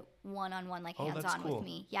and you get one-on-one, like hands-on with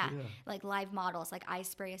me. Yeah, like live models. Like I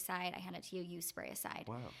spray aside, I hand it to you, you spray aside.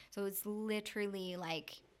 Wow. So it's literally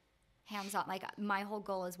like hands-on. Like my whole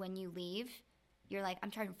goal is when you leave, you're like,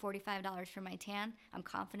 I'm charging $45 for my tan. I'm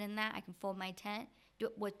confident in that. I can fold my tent.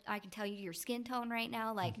 What I can tell you your skin tone right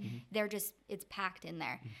now, like it's packed in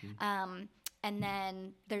there. And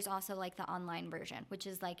then there's also like the online version, which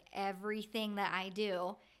is like everything that I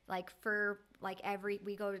do, like for like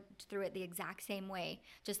we go through it the exact same way,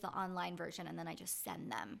 just the online version. And then I just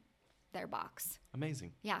send them their box.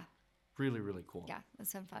 Amazing. Yeah. Really, really cool. Yeah.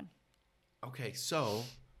 It's some fun. Okay. So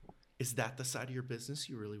is that the side of your business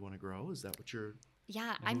you really want to grow? Is that what you're...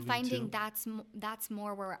 Yeah, I'm finding that's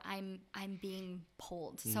more where I'm being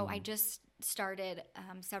pulled. So I just started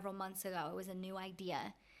several months ago. It was a new idea,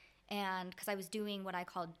 and because I was doing what I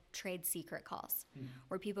called trade secret calls,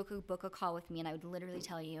 where people could book a call with me, and I would literally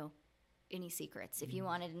tell you any secrets if you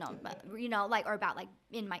wanted to know, but, or about like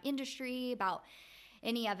in my industry, about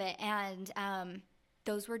any of it, and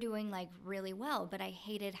those were doing like really well. But I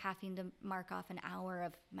hated having to mark off an hour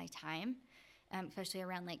of my time. Especially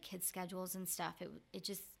around like kids' schedules and stuff.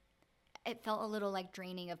 It felt a little like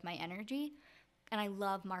draining of my energy. And I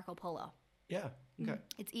love Marco Polo. Yeah. Okay.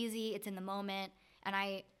 It's easy. It's in the moment.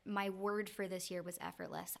 And my word for this year was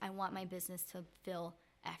effortless. I want my business to feel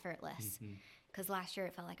effortless. Because last year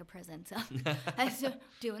it felt like a prison. So I was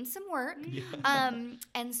doing some work. Yeah.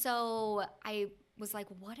 And so I was like,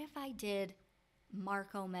 what if I did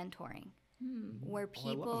Marco mentoring? Where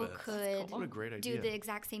people could do the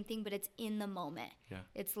exact same thing, but it's in the moment. Yeah.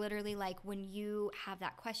 It's literally like when you have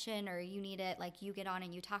that question or you need it, like you get on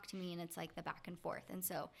and you talk to me and it's like the back and forth. And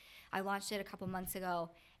so I launched it a couple months ago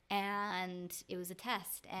and it was a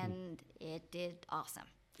test and it did awesome.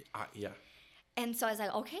 Yeah. And so I was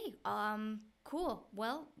like, okay, cool.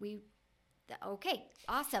 Well, okay,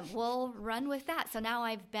 awesome. We'll run with that. So now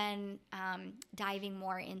I've been diving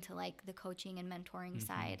more into like the coaching and mentoring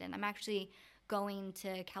side. And I'm actually going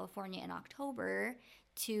to California in October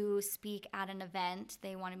to speak at an event.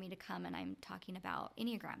 They wanted me to come and I'm talking about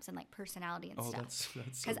Enneagrams and like personality and stuff.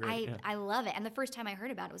 That's because I love it. And the first time I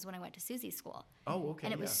heard about it was when I went to Susie's school. Oh, okay.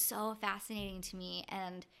 And it was so fascinating to me,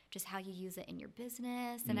 and just how you use it in your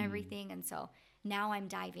business and everything. And so now I'm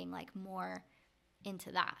diving like more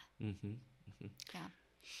into that. Yeah.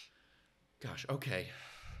 Gosh. Okay.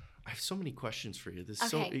 I have so many questions for you. This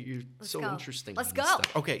is you're so interesting. Let's go.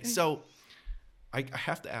 Stuff. Okay. So I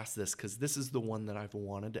have to ask this because this is the one that I've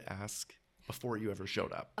wanted to ask before you ever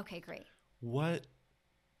showed up. Okay, great.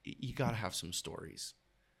 You got to have some stories.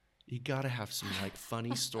 You got to have some like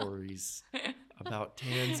funny stories about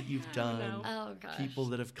tans that you've done. Oh gosh. People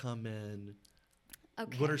that have come in.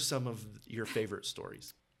 Okay. What are some of your favorite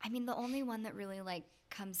stories? I mean, the only one that really like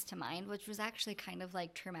comes to mind, which was actually kind of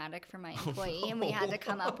like traumatic for my employee, and we had to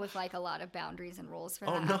come up with like a lot of boundaries and rules for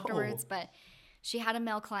that afterwards. But she had a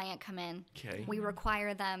male client come in. Okay. We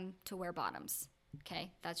require them to wear bottoms.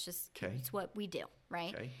 Okay, that's just it's what we do,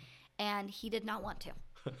 right? Okay. And he did not want to.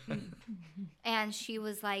 And she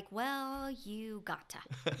was like, well, you gotta.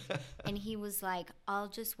 And he was like, I'll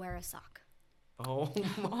just wear a sock. Oh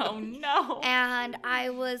no. And I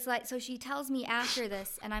was like, so she tells me after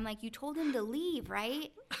this, and I'm like, you told him to leave,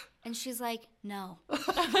 right? And she's like, no.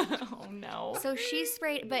 Oh no. So she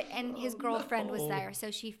sprayed, and his girlfriend was there, so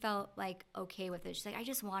she felt like okay with it. She's like, I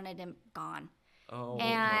just wanted him gone. Oh,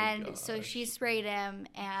 and so she sprayed him,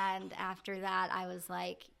 and after that, I was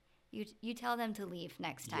like, you tell them to leave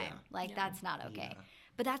next time. That's not okay. Yeah.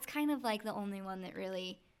 But that's kind of like the only one that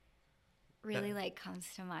really like comes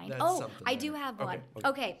to mind. That's Oh, I do have Okay, one.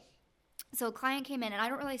 Okay. So a client came in, and I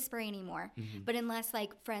don't really spray anymore, but unless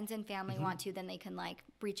like friends and family want to, then they can like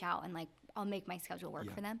reach out and like I'll make my schedule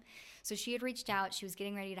work for them. So she had reached out. She was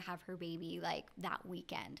getting ready to have her baby like that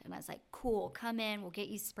weekend. And I was like, cool, come in. We'll get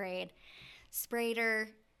you sprayed. Sprayed her.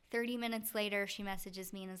 30 minutes later, she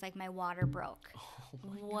messages me and is like, my water broke.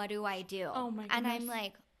 What do I do? Oh my goodness. And I'm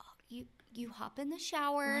like, oh, you hop in the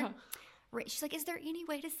shower. She's like, is there any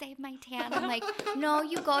way to save my tan? I'm like, no,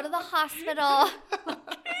 you go to the hospital.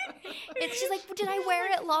 She's like, did I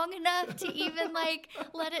wear it long enough to even like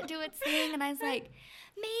let it do its thing? And I was like,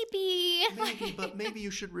 maybe, but maybe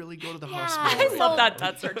you should really go to the Yeah. hospital. I love that.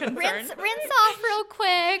 That's her concern. rinse off real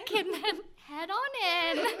quick and then head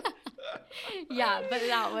on in. Yeah, but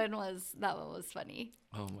that one was funny.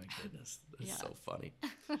 Oh my goodness, that's Yeah. so funny.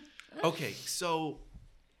 Okay, so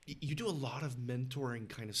you do a lot of mentoring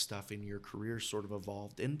kind of stuff in your career, sort of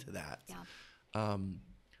evolved into that. Yeah.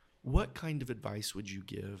 What kind of advice would you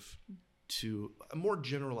give to a more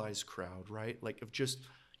generalized crowd, right? Like of just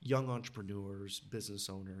young entrepreneurs, business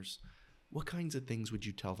owners. What kinds of things would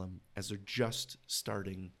you tell them as they're just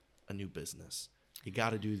starting a new business? You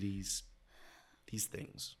got to do these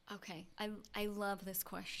things. Okay. I love this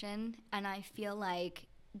question, and I feel like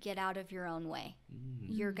get out of your own way.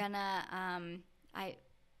 You're gonna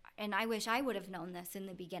I wish I would have known this in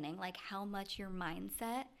the beginning, like how much your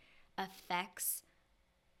mindset affects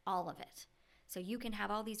all of it. So you can have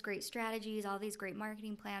all these great strategies, all these great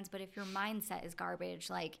marketing plans, but if your mindset is garbage,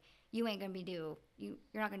 like you ain't gonna you're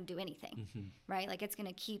not gonna do anything, right? Like it's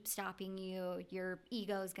gonna keep stopping you. Your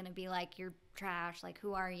ego is gonna be like, you're trash. Like,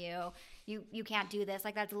 who are you? You can't do this.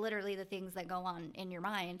 Like that's literally the things that go on in your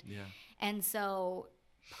mind. Yeah. And so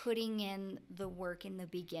putting in the work in the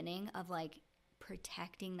beginning of like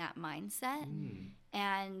protecting that mindset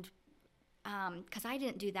and because I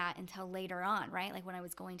didn't do that until later on, right? Like when I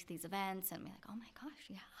was going to these events and be like, oh my gosh,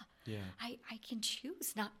 yeah. I can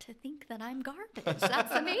choose not to think that I'm garbage.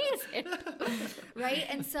 That's amazing. Right?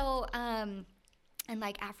 And so, and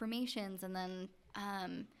like affirmations and then,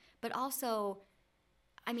 but also,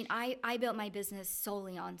 I mean, I built my business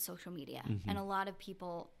solely on social media and a lot of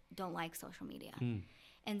people don't like social media.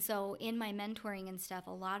 And so in my mentoring and stuff,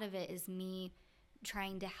 a lot of it is me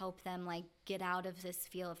trying to help them like get out of this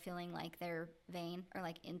feel of feeling like they're vain or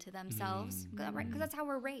like into themselves. Because that's how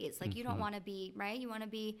we're raised. Like you don't want to be, right? You want to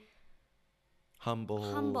be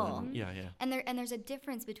humble. Yeah. And there's a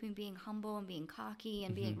difference between being humble and being cocky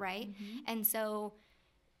and being right. And so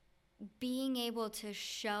being able to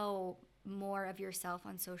show more of yourself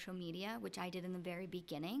on social media, which I did in the very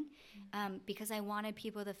beginning, because I wanted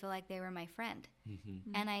people to feel like they were my friend.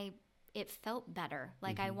 And it felt better.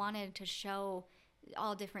 Like I wanted to show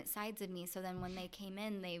all different sides of me. So then when they came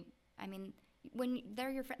in, when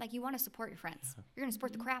they're your friend, like you want to support your friends. You're going to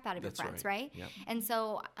support the crap out of your friends, right? Yep. And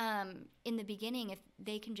so in the beginning, if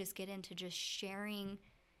they can just get into just sharing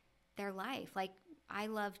their life, like I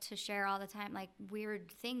love to share all the time, like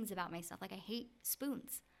weird things about myself. Like I hate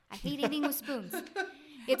spoons. I hate eating with spoons.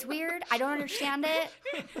 It's weird. I don't understand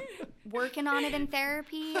it. Working on it in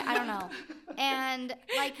therapy. I don't know. And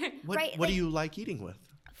like, What do you like eating with?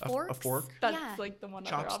 Forks? A fork? That's like the one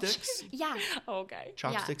other option. Chopsticks? Yeah. Okay.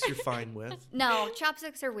 Chopsticks you're fine with? No,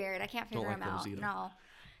 chopsticks are weird. I can't figure Don't like them those out. either. No.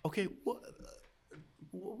 Okay,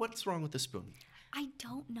 what's wrong with the spoon? I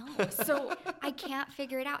don't know. So I can't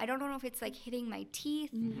figure it out. I don't know if it's like hitting my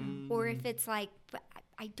teeth or if it's like, but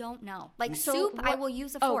I don't know. Like So soup, I what- will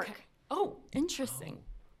use a fork. Okay. Oh, interesting.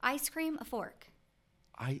 Ice cream, a fork.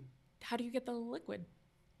 How do you get the liquid?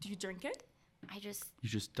 Do you drink it? You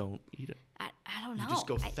just don't eat it. I don't know. You just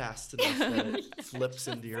go fast enough that it flips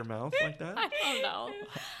into your mouth like that? I don't know.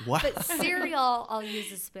 What? But cereal, I'll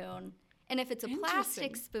use a spoon. And if it's a plastic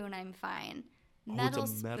Interesting. spoon, I'm fine.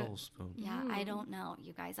 It's a metal spoon. Yeah, I don't know,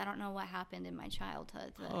 you guys. I don't know what happened in my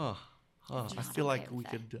childhood. But I just feel like okay we with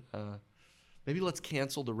could maybe let's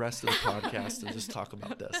cancel the rest of the podcast and just talk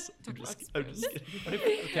about this. I'm just kidding.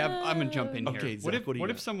 Okay, I'm gonna jump in here. Okay, what Zach, if what do you what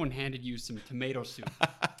got? if someone handed you some tomato soup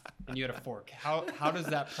and you had a fork. How does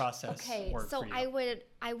that process work so for you?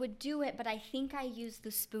 I would do it, but I think I use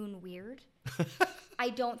the spoon weird. I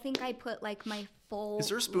don't think I put like my full. Is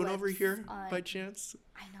there a spoon over here on. by chance?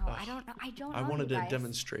 I know. I don't know. I wanted you a guys.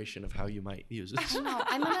 demonstration of how you might use it.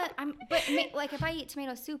 I know. Like if I eat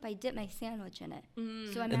tomato soup, I dip my sandwich in it.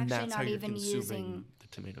 So I'm And actually that's how not you're even consuming using. the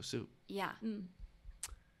tomato soup. Yeah.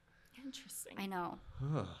 Interesting. I know.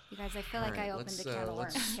 You guys, I feel like All right, I opened a let's, can of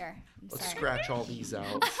worms here. Let's Sorry. scratch all these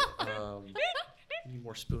out. Any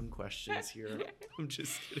more spoon questions here? I'm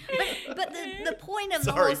just kidding. But the point of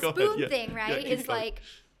Sorry, the go whole ahead. spoon Yeah. thing, right, Yeah, keep is going. like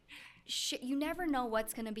you never know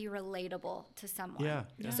what's going to be relatable to someone. Yeah.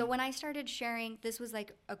 So when I started sharing, this was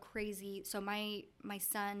like a crazy. So my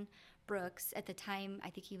son Brooks at the time, I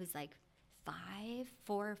think he was like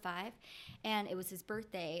 4 or 5, and it was his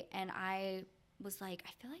birthday, and I was like,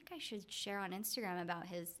 I feel like I should share on Instagram about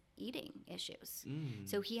his eating issues.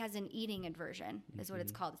 So he has an eating aversion, is what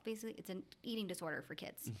it's called. It's an eating disorder for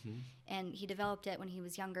kids. And he developed it when he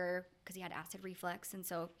was younger because he had acid reflux, and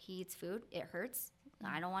so he eats food, it hurts.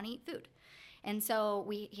 I don't want to eat food. And so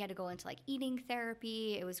he had to go into like eating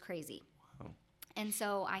therapy. It was crazy. Wow. And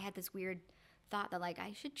so I had this weird thought that like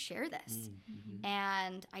I should share this.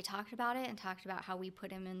 And I talked about it and talked about how we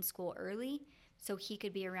put him in school early so he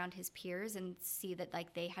could be around his peers and see that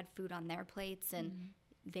like they had food on their plates and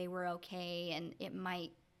they were okay, and it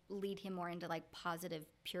might lead him more into like positive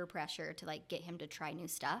peer pressure to like get him to try new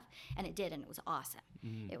stuff. And it did, and it was awesome.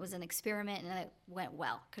 It was an experiment, and it went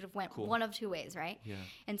well. Could have went one of two ways, right? Yeah.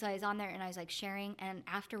 And so I was on there and I was like sharing, and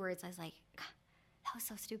afterwards I was like, God, that was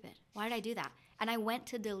so stupid. Why did I do that? And I went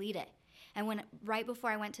to delete it. And right before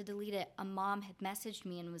I went to delete it, a mom had messaged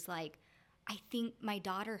me and was like, I think my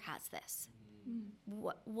daughter has this.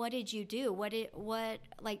 What did you do?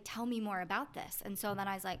 Like, tell me more about this. And so then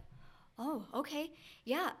I was like, oh, okay.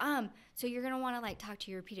 Yeah. So you're going to want to like talk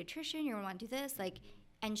to your pediatrician. You're going to want to do this. Like,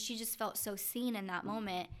 and she just felt so seen in that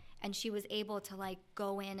moment. And she was able to like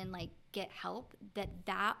go in and like get help.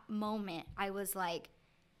 That moment I was like,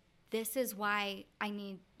 this is why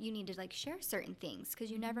you need to like share certain things, because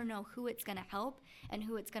you never know who it's going to help and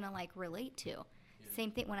who it's going to like relate to.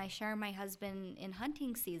 Same thing when I share my husband in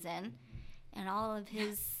hunting season and all of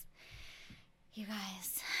his, you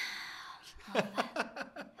guys,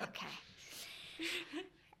 okay.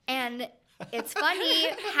 And it's funny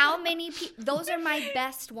how many people, those are my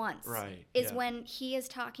best ones. Right. Is when he is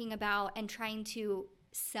talking about and trying to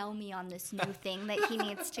sell me on this new thing that he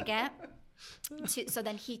needs to get. So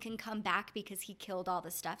then he can come back because he killed all the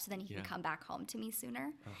stuff, so then he can come back home to me sooner.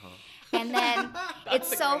 And then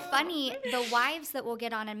it's so funny, the wives that will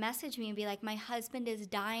get on and message me and be like, my husband is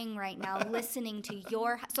dying right now listening to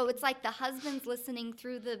so it's like the husband's listening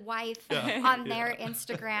through the wife on their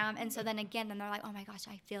Instagram. And so then again, then they're like, oh my gosh,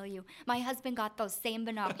 I feel you. My husband got those same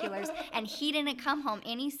binoculars and he didn't come home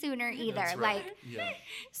any sooner either. That's right.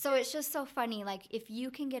 So it's just so funny. Like, if you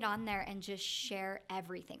can get on there and just share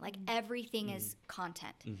everything, like everything is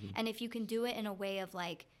content. And if you can do it in a way of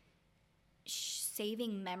like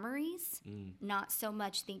saving memories, not so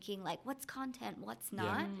much thinking like what's content, what's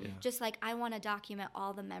not, just like I want to document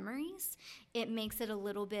all the memories, it makes it a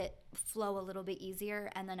little bit flow a little bit easier.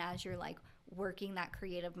 And then as you're like working that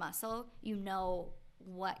creative muscle, you know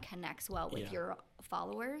what connects well with your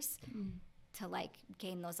followers to like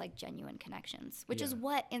gain those like genuine connections, which is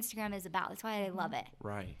what Instagram is about. That's why I love it.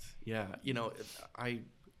 Right. Yeah. You know,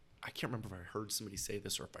 I can't remember if I heard somebody say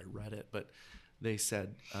this or if I read it, but they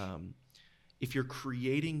said, if you're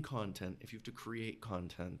creating content, if you have to create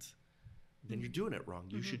content, then you're doing it wrong.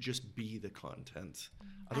 You should just be the content.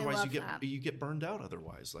 Otherwise, you get burned out.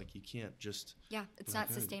 Otherwise, like you can't just. Yeah, it's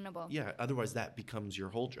not sustainable. Yeah. Otherwise, that becomes your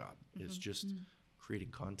whole job. Is just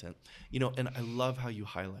creating content. You know, and I love how you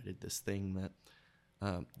highlighted this thing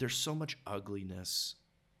that there's so much ugliness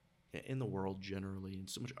in the world generally, and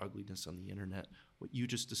so much ugliness on the internet. What you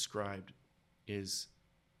just described is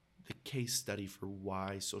the case study for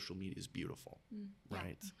why social media is beautiful,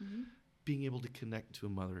 right? Being able to connect to a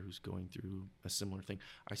mother who's going through a similar thing.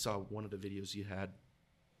 I saw one of the videos you had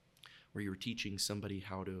where you were teaching somebody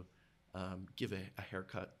how to give a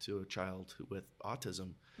haircut to a child with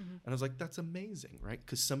autism. And I was like, that's amazing, right?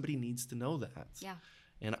 Because somebody needs to know that. Yeah.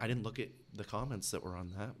 And I didn't look at the comments that were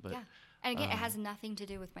on that, but and again, it has nothing to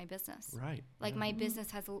do with my business. Right. Like my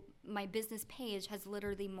business page has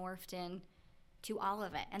literally morphed in to all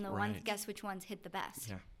of it. And the ones, guess which ones hit the best?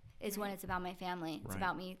 Yeah. Is when it's about my family. It's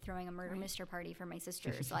about me throwing a murder mystery party for my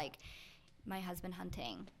sisters. Like my husband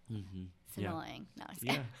hunting. It's annoying. No,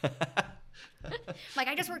 Like,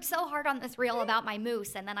 I just worked so hard on this reel about my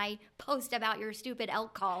moose, and then I post about your stupid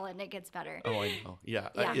elk call, and it gets better. Oh, I know. Yeah.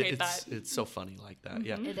 It's so funny like that.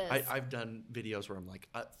 Yeah. It is. I've done videos where I'm like,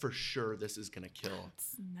 for sure this is going to kill.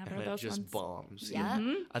 It's never And it those just ones. bombs. Yeah.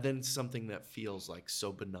 And then something that feels like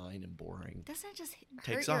so benign and boring Doesn't it just hurt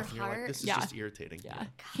takes your off. And you're heart? like, this is Yeah. just irritating. Yeah.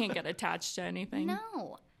 Can't get attached to anything.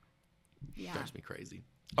 No. Yeah. Drives me crazy.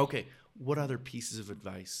 Okay. What other pieces of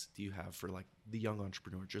advice do you have for like the young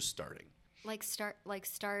entrepreneur just starting?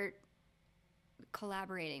 Start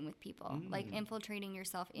collaborating with people, like infiltrating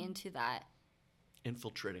yourself into that.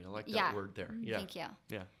 Infiltrating. I like that word there. Yeah. Thank you.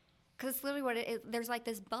 Yeah. Because it's literally what it is. There's like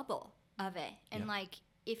this bubble of it. And like,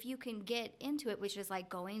 if you can get into it, which is like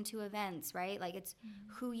going to events, right? Like, it's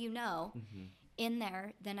who you know in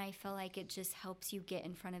there, then I feel like it just helps you get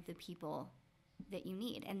in front of the people that you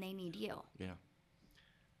need, and they need you. Yeah.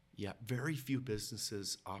 Yeah. Very few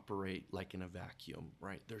businesses operate like in a vacuum,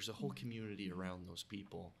 right? There's a whole community around those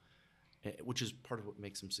people, which is part of what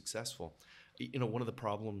makes them successful. You know, one of the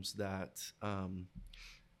problems that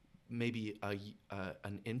maybe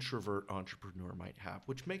an introvert entrepreneur might have,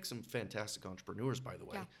 which makes them fantastic entrepreneurs, by the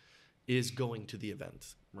way, is going to the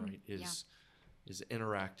event, right? Is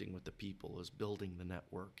interacting with the people, is building the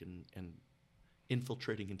network and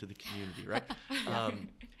infiltrating into the community, right?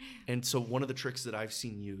 And so one of the tricks that I've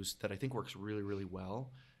seen used that I think works really, really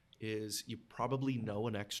well is you probably know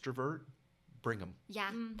an extrovert, bring them.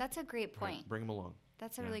 Yeah, that's a great point. Right? Bring them along.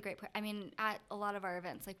 That's a really great point. I mean, at a lot of our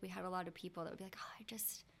events, like, we had a lot of people that would be like, oh,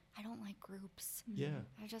 I don't like groups. Yeah.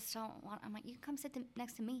 I just don't want, I'm like, you can come sit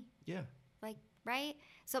next to me. Yeah. Like, right?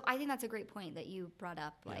 So I think that's a great point that you brought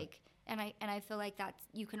up. Like, and I feel like that's,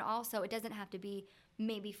 you can also, it doesn't have to be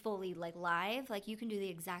maybe fully like live. Like, you can do the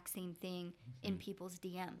exact same thing in people's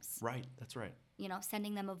DMs. Right. That's right. You know,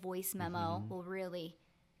 sending them a voice memo will really,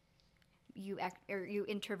 you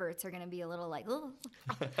introverts are going to be a little like, oh,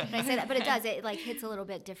 when I say that, but it does, it like hits a little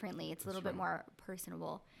bit differently. It's a little bit more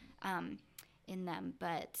personable in them,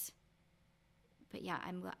 but yeah,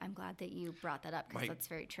 I'm glad that you brought that up, because that's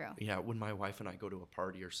very true. Yeah, when my wife and I go to a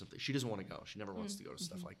party or something, she doesn't want to go. She never wants to go to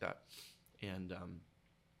stuff like that. And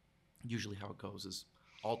usually how it goes is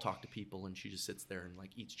I'll talk to people and she just sits there and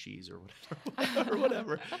like eats cheese or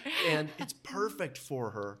whatever. And it's perfect for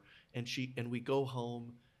her. And we go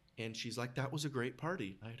home and she's like, that was a great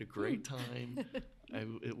party. I had a great time.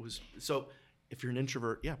 It was so. If you're an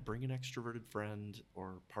introvert, bring an extroverted friend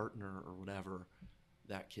or partner or whatever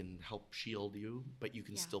that can help shield you, but you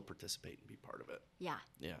can still participate and be part of it. Yeah.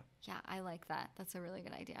 Yeah. Yeah, I like that. That's a really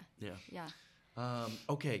good idea. Yeah. Yeah.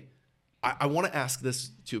 Okay. I want to ask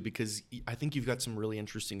this too, because I think you've got some really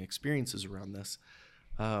interesting experiences around this.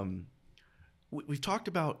 We've talked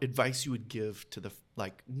about advice you would give to the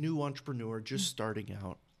new entrepreneur just starting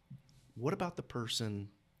out. What about the person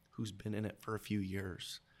who's been in it for a few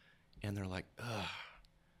years and they're like, ugh,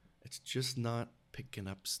 it's just not picking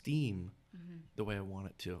up steam the way I want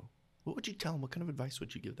it to? What would you tell them? What kind of advice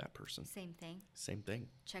would you give that person? Same thing. Same thing.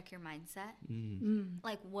 Check your mindset.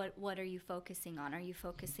 Like, what are you focusing on? Are you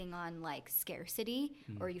focusing on like scarcity,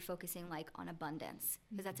 or are you focusing like on abundance?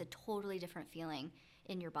 Because that's a totally different feeling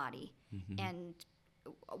in your body. And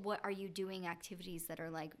what are you doing activities that are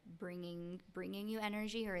like bringing you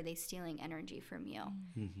energy, or are they stealing energy from you?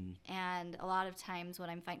 And a lot of times what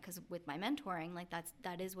I'm finding, because with my mentoring, like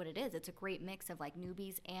that is what it is. It's a great mix of like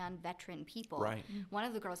newbies and veteran people. Right. One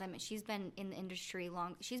of the girls I met, she's been in the industry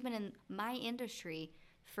she's been in my industry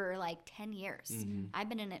for like 10 years. I've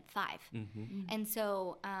been in it 5. And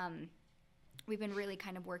so we've been really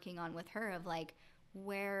kind of working on with her of like,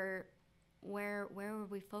 where are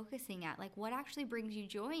we focusing at? Like, what actually brings you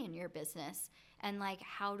joy in your business? And like,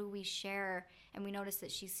 how do we share? And we noticed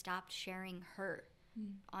that she stopped sharing her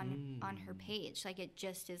on her page. Like, it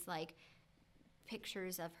just is like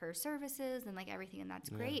pictures of her services and like everything, and that's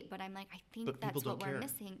great. But I'm like, I think that's what we're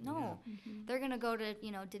missing. No, they're gonna go to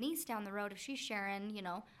Denise down the road if she's sharing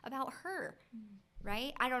about her.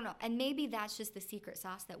 Right? I don't know. And maybe that's just the secret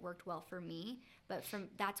sauce that worked well for me, but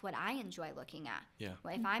that's what I enjoy looking at. Yeah.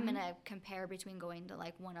 Well, if I'm going to compare between going to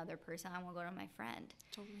like one other person, I want to go to my friend.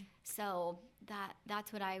 Totally. So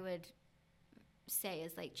that's what I would say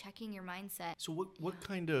is like checking your mindset. So what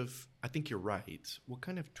kind of, I think you're right. What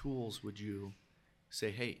kind of tools would you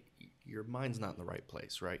say, hey, your mind's not in the right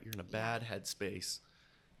place, right? You're in a bad headspace.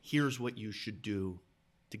 Here's what you should do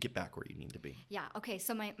to get back where you need to be. Yeah. Okay.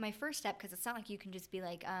 So my first step, because it's not like you can just be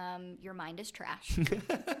like, your mind is trash,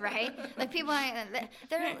 right? Like people,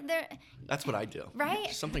 they're. That's what I do. Right.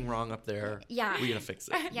 There's something wrong up there. Yeah. We gotta fix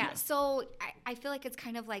it. Yeah. So I feel like it's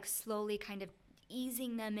kind of like slowly kind of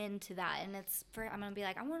easing them into that. And I'm going to be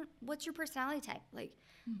like, what's your personality type? Like,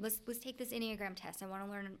 let's take this Enneagram test. I want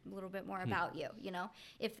to learn a little bit more about you. You know,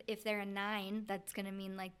 if they're a 9, that's going to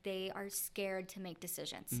mean like they are scared to make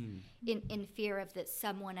decisions in fear of that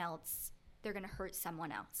someone else, they're going to hurt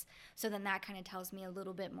someone else. So then that kind of tells me a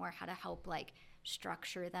little bit more how to help like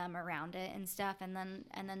structure them around it and stuff. And then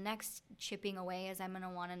next chipping away is I'm going to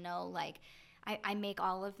want to know, like, I make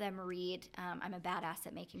all of them read I'm a Badass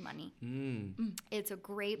at Making Money. It's a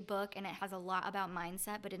great book, and it has a lot about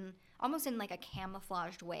mindset, but almost in like a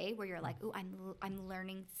camouflaged way where you're like, ooh, I'm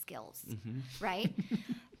learning skills, right?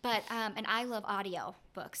 But and I love audio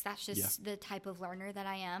books. That's just the type of learner that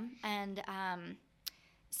I am. And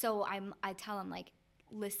so I tell them, like,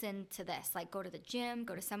 listen to this, like go to the gym,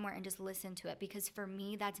 go to somewhere and just listen to it, because for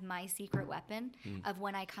me that's my secret weapon of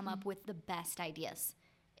when I come up with the best ideas.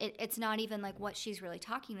 It's not even like what she's really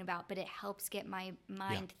talking about, but it helps get my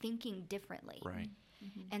mind thinking differently. Right.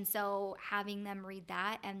 And so having them read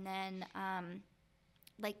that, and then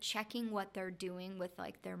like checking what they're doing with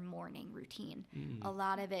like their morning routine. A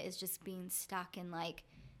lot of it is just being stuck in like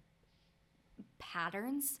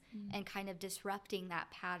patterns and kind of disrupting that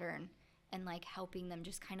pattern, and like helping them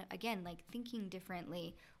just kind of, again, like thinking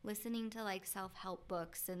differently, listening to like self-help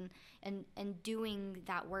books, and doing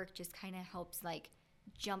that work just kind of helps like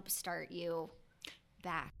jumpstart you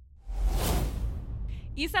back.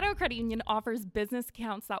 East Idaho Credit Union offers business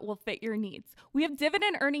accounts that will fit your needs. We have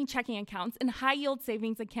dividend earning checking accounts and high yield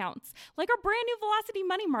savings accounts, like our brand new Velocity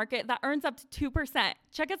Money Market that earns up to 2%.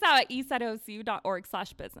 Check us out at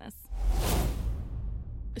eastidahocu.org/business.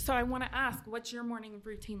 So I want to ask, what's your morning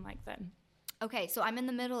routine like then? Okay, so I'm in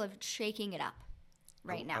the middle of shaking it up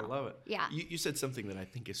right now. I love it. Yeah. You said something that I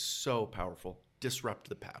think is so powerful. Disrupt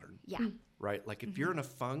the pattern. Yeah. Right? Like if you're in a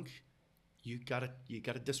funk, you gotta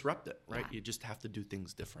disrupt it, right? Yeah. You just have to do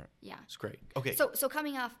things different. Yeah. It's great. Okay. So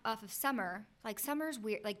coming off of summer, like summer's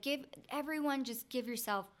weird. Like give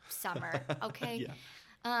yourself summer, okay? Yeah.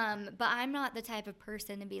 But I'm not the type of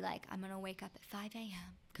person to be like, I'm gonna wake up at 5 a.m.,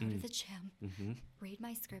 go to the gym, read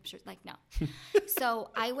my scriptures. Like, no. So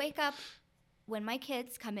I wake up when my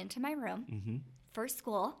kids come into my room for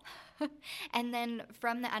school. And then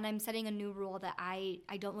and I'm setting a new rule that I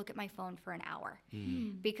don't look at my phone for an hour.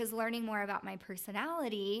 Because learning more about my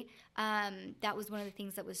personality, that was one of the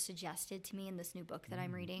things that was suggested to me in this new book that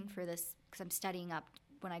I'm reading for this, because I'm studying up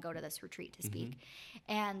when I go to this retreat to speak.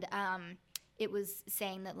 And it was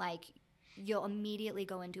saying that like you'll immediately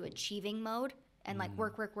go into achieving mode and like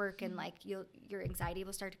work, and like your anxiety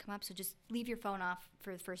will start to come up. So just leave your phone off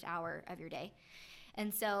for the first hour of your day.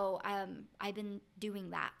 And so I've been doing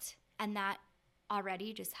that. And that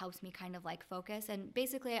already just helps me kind of like focus. And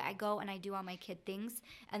basically I go and I do all my kid things,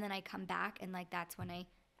 and then I come back, and like that's when I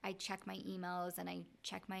check my emails and I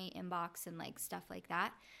check my inbox and like stuff like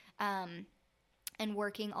that. And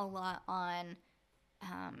working a lot on,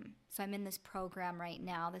 so I'm in this program right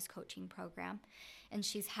now, this coaching program, and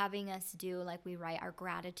she's having us do, like, we write our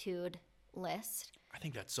gratitude list. I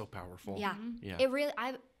think that's so powerful. Yeah. It really,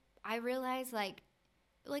 I realize like,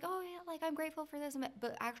 oh yeah, like I'm grateful for this,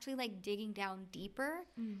 but actually like digging down deeper,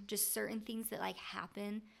 just certain things that like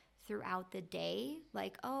happen throughout the day.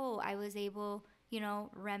 Like, oh, I was able,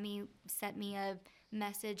 Remy sent me a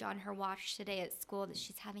message on her watch today at school that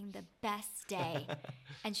she's having the best day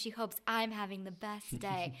and she hopes I'm having the best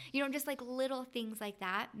day. Just like little things like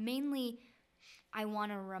that. Mainly I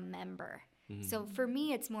want to remember. So for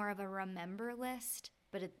me, it's more of a remember list,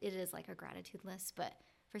 but it is like a gratitude list. But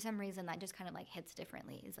for some reason, that just kind of like hits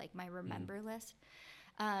differently. Is like my remember list.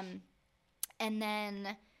 And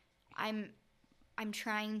then I'm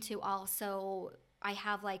trying to also, I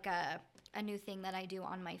have like a new thing that I do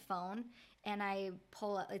on my phone, and I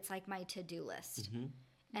pull up, it's like my to-do list.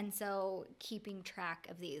 And so keeping track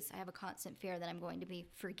of these, I have a constant fear that I'm going to be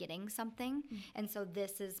forgetting something. And so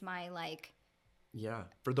this is my like. Yeah.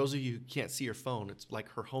 For those of you who can't see your phone, it's like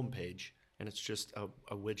her homepage. And it's just a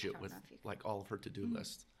widget with like all of her to-do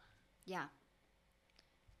list. Yeah.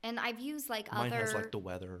 And I've used like Mine has like the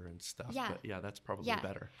weather and stuff. Yeah. But yeah, that's probably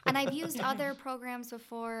better. And I've used other programs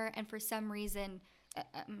before, and for some reason,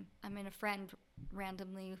 a friend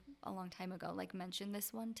randomly a long time ago like mentioned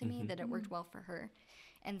this one to me that it worked well for her.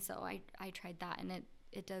 And so I tried that, and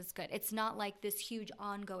it does good. It's not like this huge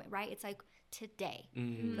ongoing, right? It's like today.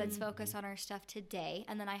 Let's focus on our stuff today.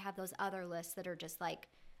 And then I have those other lists that are just like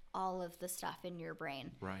all of the stuff in your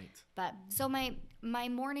brain. Right. But so my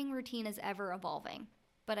morning routine is ever evolving,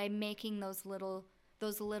 but I'm making those little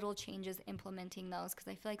changes, implementing those, because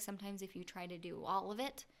I feel like sometimes if you try to do all of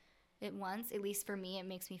it, it once, at least for me, it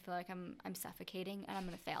makes me feel like I'm suffocating and I'm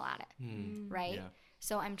going to fail at it. Right? Yeah.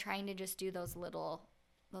 So I'm trying to just do those little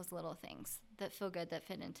things that feel good, that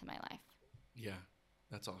fit into my life. Yeah.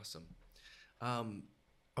 That's awesome.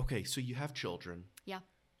 Okay. So you have children. Yeah.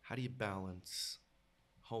 How do you balance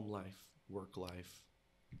home life, work life,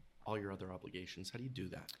 all your other obligations? How do you do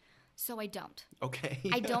that? So I don't. Okay.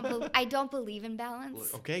 I don't believe in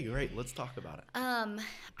balance. Okay, great. Let's talk about it.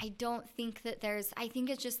 I don't think that I think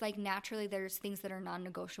it's just like naturally there's things that are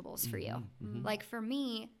non-negotiables for you. Mm-hmm. Like for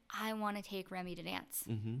me, I want to take Remy to dance.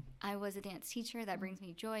 Mm-hmm. I was a dance teacher. That brings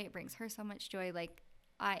me joy. It brings her so much joy. Like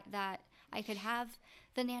I could have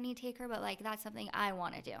the nanny take her, but like that's something I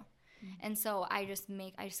want to do. Mm-hmm. And so I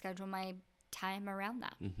schedule my time around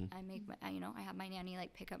that. Mm-hmm. I have my nanny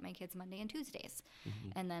like pick up my kids Monday and Tuesdays,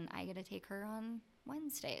 and then I get to take her on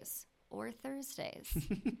Wednesdays or Thursdays,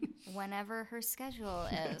 whenever her schedule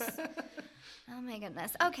is. Oh my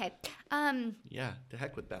goodness. Okay. Yeah, to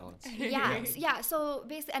heck with balance. Yeah. So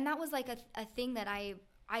basically, and that was like a thing that I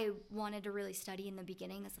wanted to really study in the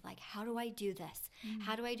beginning. Is like, how do I do this? Mm.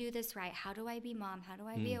 How do I do this right? How do I be mom? How do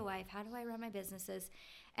I be a wife? How do I run my businesses?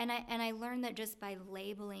 And I learned that just by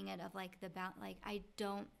labeling it of like I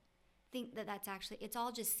don't think that that's actually, it's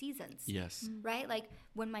all just seasons. Yes. Right? Like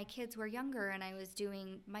when my kids were younger and I was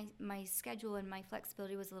doing my schedule and my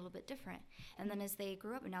flexibility was a little bit different. And then as they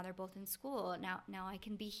grew up and now they're both in school, now I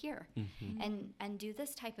can be here and do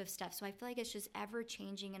this type of stuff. So I feel like it's just ever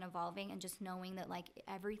changing and evolving and just knowing that like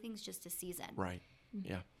everything's just a season. Right.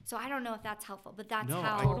 Yeah. So I don't know if that's helpful, but that's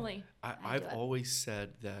totally. I've always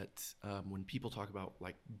said that when people talk about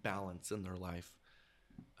like balance in their life,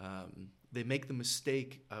 they make the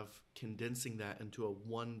mistake of condensing that into a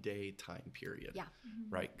one-day time period. Yeah.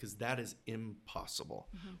 Right? Because that is impossible.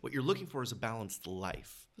 Mm-hmm. What you're looking for is a balanced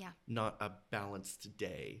life. Yeah. Not a balanced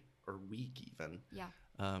day or week even. Yeah.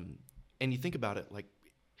 And you think about it, like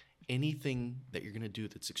anything that you're going to do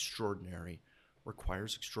that's extraordinary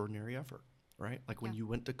requires extraordinary effort. Right? Like when you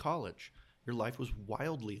went to college, your life was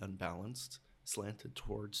wildly unbalanced, slanted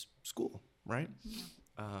towards school, right?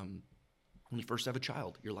 Yeah. When you first have a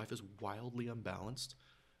child, your life is wildly unbalanced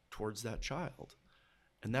towards that child.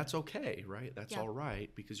 And that's okay, right? That's all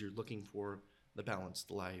right because you're looking for the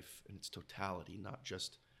balanced life in its totality, not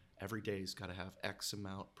just every day's got to have X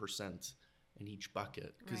amount % in each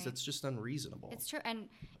bucket because that's just unreasonable. It's true. And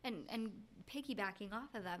piggybacking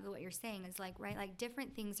off of that, what you're saying is like, right, like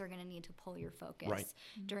different things are going to need to pull your focus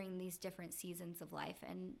during these different seasons of life,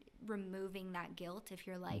 and removing that guilt. If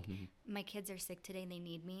you're like, my kids are sick today and they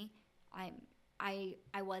need me, I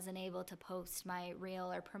wasn't able to post my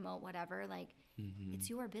reel or promote whatever, like it's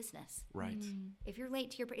your business. Right. If you're late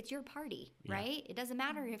to it's your party, right? It doesn't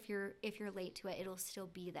matter if you're late to it, it'll still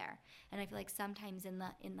be there. And I feel like sometimes in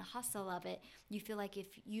the hustle of it, you feel like if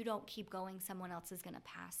you don't keep going, someone else is going to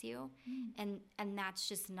pass you. And that's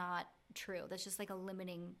just not true. That's just like a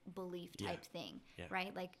limiting belief type thing,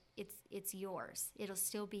 right? Like it's yours. It'll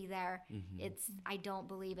still be there. I don't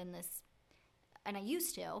believe in this, and I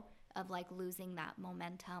used to, of like losing that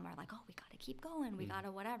momentum or like, oh, we got to keep going. We got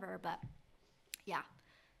to whatever. But yeah,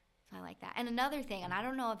 so I like that. And another thing, and I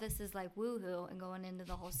don't know if this is like woohoo and going into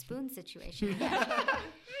the whole spoon situation again,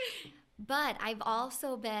 but I've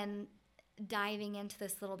also been diving into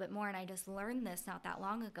this a little bit more, and I just learned this not that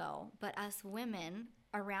long ago, but us women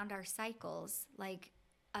around our cycles like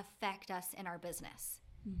affect us in our business.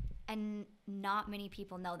 And not many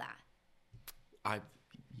people know that.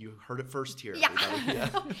 You heard it first here. Yeah.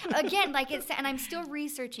 Again, like and I'm still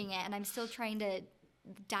researching it and I'm still trying to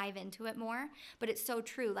dive into it more, but it's so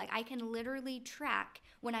true. Like I can literally track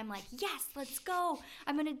when I'm like, yes, let's go.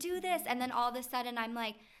 I'm going to do this. And then all of a sudden I'm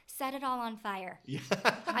like, set it all on fire. Yeah.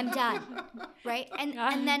 I'm done. Right. And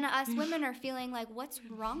then us women are feeling like, what's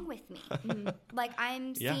wrong with me? Like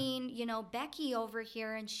I'm seeing, Becky over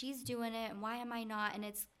here and she's doing it. And why am I not? And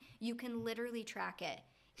you can literally track it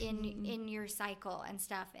in your cycle and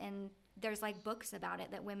stuff. And there's like books about it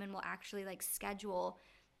that women will actually like schedule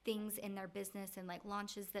things in their business and like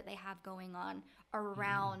launches that they have going on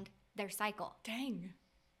around their cycle. Dang.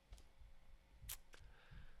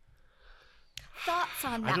 Thoughts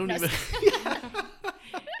on that? I don't even.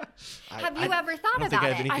 Have you ever thought about it? I don't think I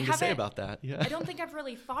have anything to say about that. Yeah. I don't think I've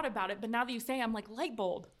really thought about it, but now that you say, I'm like light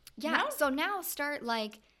bulb. Yeah. No? So now start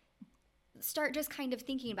just kind of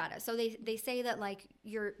thinking about it. So they say that like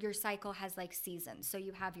your cycle has like seasons. So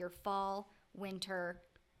you have your fall, winter,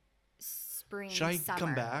 spring, Should I summer.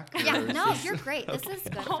 come back? Yeah, no, you're great. This is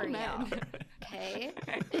good for you. Okay.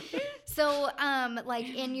 So like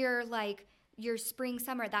in your spring,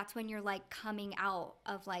 summer, that's when you're like coming out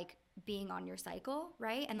of like being on your cycle,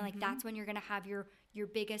 right? And like that's when you're gonna have your your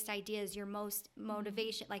biggest ideas, your most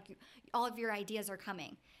motivation, like all of your ideas are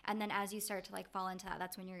coming. And then as you start to like fall into that,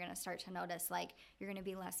 that's when you're going to start to notice like you're going to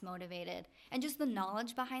be less motivated. And just the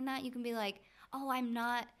knowledge behind that, you can be like, oh, I'm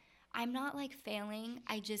not like failing.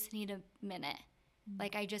 I just need a minute.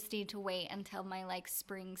 Like I just need to wait until my like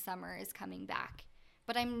spring, summer is coming back.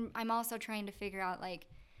 But I'm also trying to figure out like,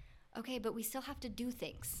 okay, but we still have to do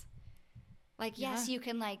things. Like, yes, you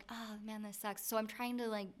can like, oh man, this sucks. So I'm trying to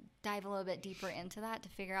like dive a little bit deeper into that to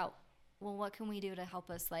figure out, well, what can we do to help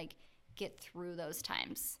us like get through those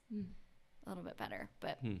times a little bit better.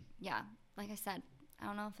 But yeah, like I said, I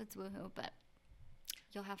don't know if it's woohoo, but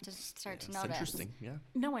you'll have to start to notice. Interesting, yeah.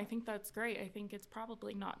 No, I think that's great. I think it's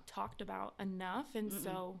probably not talked about enough, and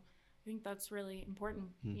so I think that's really important.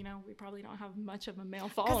 You know, we probably don't have much of a male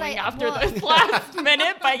following after this last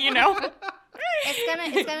minute, but you know,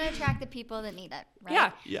 it's gonna attract the people that need it,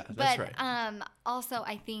 right? Yeah, that's right. But also,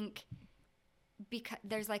 I think because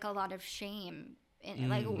there's like a lot of shame in,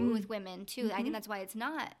 like with women too. I think that's why it's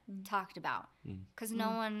not talked about, because no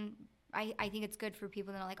one. I think it's good for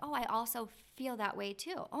people that are like, oh, I also feel that way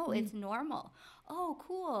too. Oh, it's normal. Oh,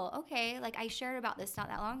 cool. Okay. Like I shared about this not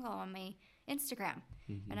that long ago on my Instagram.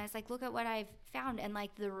 And I was like, look at what I've found. And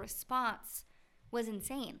like the response was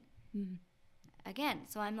insane. Again.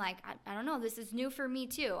 So I'm like, I don't know. This is new for me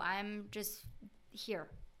too. I'm just here.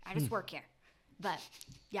 I just work here. But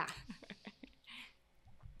yeah.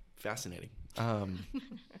 Fascinating.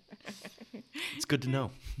 It's good to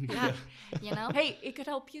know. Yeah, you know. Hey, it could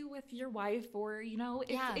help you with your wife, or you know,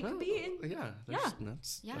 it could be.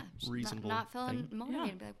 That's reasonable. Not feeling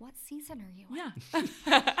motivated. Be like, what season are you in?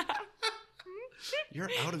 Yeah. You're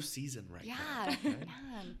out of season right now. Yeah.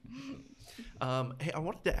 Okay? Hey, I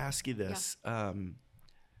wanted to ask you this. A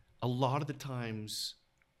lot of the times,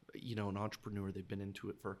 you know, an entrepreneur, they've been into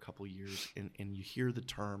it for a couple of years, and you hear the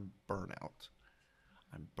term burnout.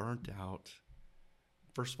 I'm burnt out.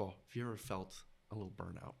 First of all, have you ever felt a little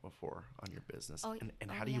burnout before on your business?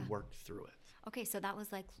 And how do you work through it? Okay, so that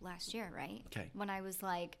was like last year, right? Okay. When I was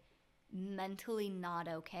like mentally not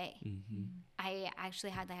okay. I actually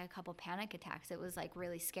had like a couple panic attacks. It was like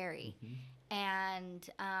really scary. And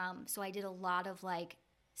so I did a lot of like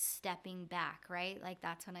stepping back, right? Like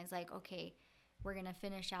that's when I was like, okay, we're going to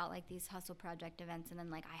finish out like these hustle project events, and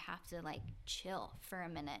then like I have to like chill for a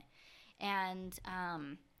minute. And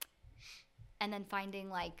then finding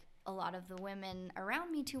like a lot of the women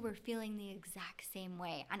around me too were feeling the exact same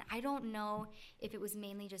way. And I don't know if it was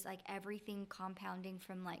mainly just like everything compounding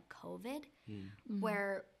from like COVID,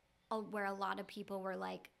 where a lot of people were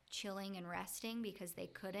like chilling and resting because they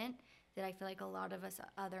couldn't, that I feel like a lot of us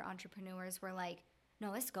other entrepreneurs were like,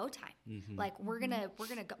 no, it's go time. Like we're gonna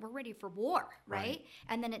go, we're ready for war, right?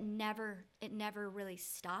 And then it never really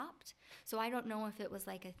stopped. So I don't know if it was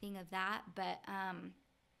like a thing of that, but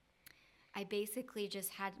I basically just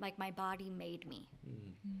had like my body made me,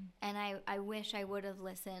 and I wish I would have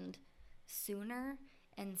listened sooner.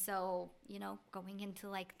 And so, you know, going into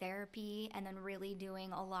like therapy and then really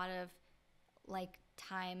doing a lot of like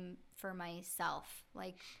time for myself,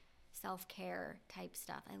 like self-care type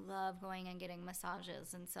stuff. I love going and getting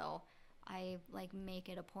massages, and so I like make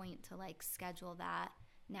it a point to like schedule that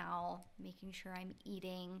now, making sure I'm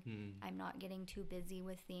eating, I'm not getting too busy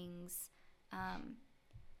with things.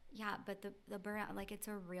 But the burnout, like it's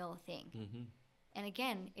a real thing. And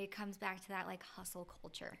again, it comes back to that like hustle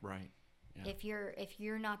culture. Right. Yeah. If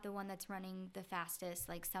you're not the one that's running the fastest,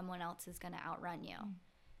 like someone else is going to outrun you.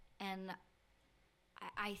 And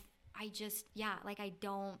I just, like I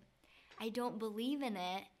don't believe in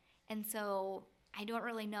it, and so I don't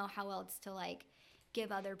really know how else to like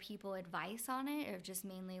give other people advice on it, or just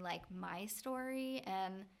mainly like my story.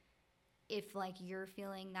 And if like you're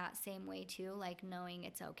feeling that same way too, like knowing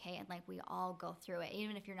it's okay, and like we all go through it,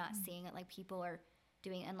 even if you're not seeing it, like people are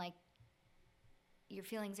doing it, and like your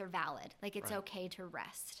feelings are valid. Like it's okay to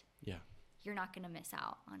rest. Yeah. You're not going to miss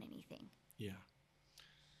out on anything. Yeah.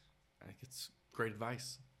 I think it's great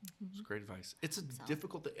advice. It's great advice. It's a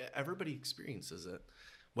difficult, everybody experiences it,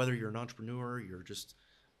 whether you're an entrepreneur, you're just,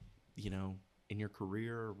 you know, in your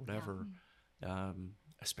career or whatever,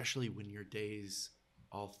 especially when your days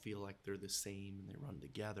all feel like they're the same and they run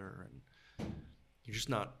together, and you're just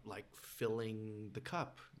not like filling the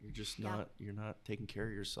cup. You're just you're not taking care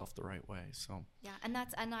of yourself the right way. So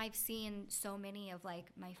and I've seen so many of like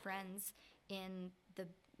my friends in the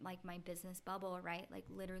like my business bubble, right? Like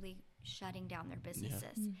literally shutting down their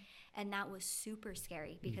businesses. And that was super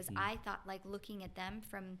scary, because I thought like looking at them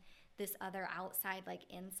from this other outside, like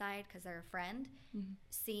inside, because they're a friend,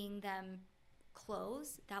 seeing them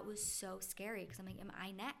close, that was so scary because I'm like, am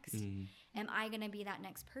I next? Am I going to be that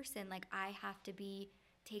next person? Like, I have to be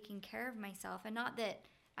taking care of myself. And not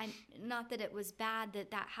that it was bad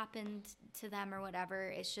that happened to them or whatever.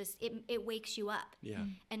 It's just, it wakes you up. Yeah.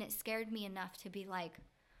 And it scared me enough to be like,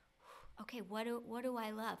 okay, what do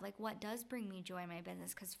I love? Like, what does bring me joy in my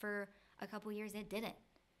business? Because for a couple years it didn't,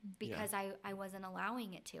 because I wasn't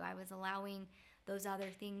allowing it to. I was allowing those other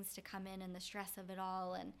things to come in and the stress of it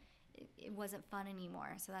all, and it wasn't fun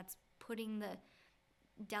anymore. So that's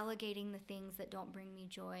delegating the things that don't bring me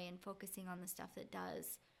joy and focusing on the stuff that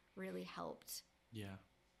does really helped. Yeah.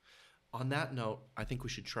 On that note, I think we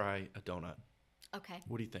should try a donut. Okay.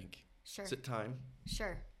 What do you think? Sure. Is it time?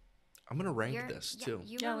 Sure. I'm going to rank this too.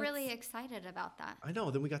 You were really excited about that. I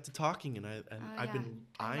know. Then we got to talking, and I've been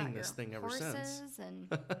eyeing this thing ever since.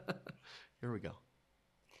 And Here we go.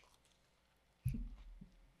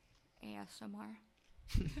 ASMR.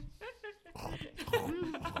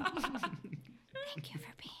 Thank you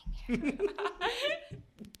for being here.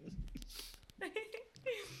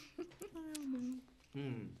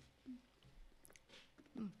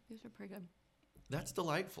 These are pretty good. That's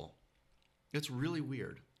delightful. It's really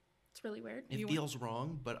weird. It's really weird. It feels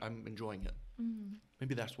wrong, but I'm enjoying it.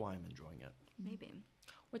 Maybe that's why I'm enjoying it. Maybe.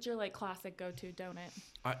 What's your like classic go-to donut?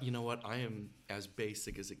 You know what? I am as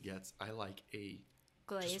basic as it gets. I like a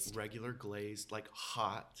glazed, just regular glazed, like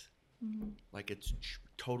hot, like it's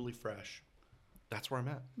totally fresh. That's where I'm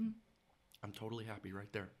at. I'm totally happy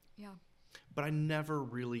right there. Yeah. But I never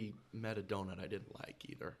really met a donut I didn't like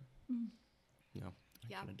either. You know,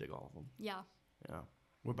 I kind of dig all of them. Yeah. Yeah.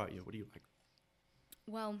 What about you? What do you like?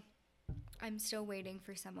 Well, I'm still waiting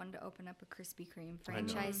for someone to open up a Krispy Kreme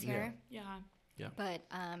franchise here. Yeah. But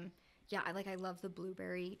I love the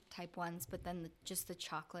blueberry type ones, but then just the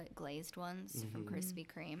chocolate glazed ones from Krispy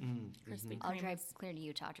Kreme. Krispy Kreme. I'll drive clear to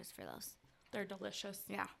Utah just for those. They're delicious.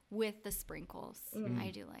 Yeah, with the sprinkles. I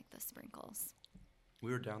do like the sprinkles.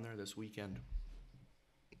 We were down there this weekend,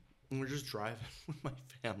 and we're just driving with my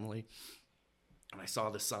family, and I saw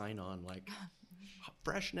the sign on like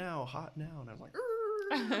fresh now, hot now, and I'm like,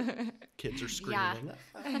 kids are screaming.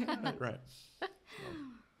 Yeah. Right.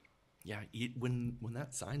 Yeah, when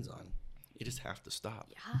that sign's on, you just have to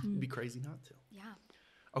stop. Yeah. It'd be crazy not to. Yeah.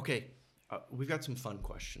 Okay, we've got some fun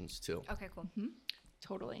questions too. Okay, cool.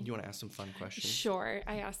 Totally. You want to ask some fun questions? Sure.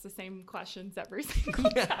 I ask the same questions every single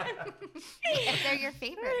time. If they're your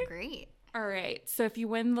favorite, great. All right. So if you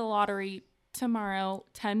win the lottery tomorrow,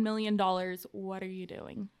 $10 million, what are you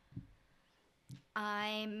doing?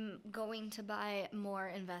 I'm going to buy more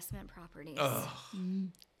investment properties.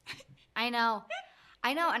 I know.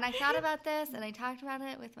 And I thought about this and I talked about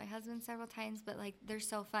it with my husband several times, but like they're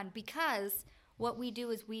so fun because what we do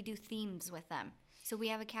is we do themes with them. So we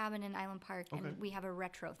have a cabin in Island Park and we have a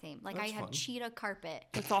retro theme. Like That's I have fun. cheetah carpet.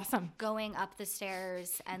 That's awesome. Going up the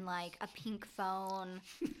stairs and like a pink phone.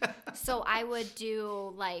 So I would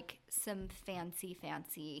do like some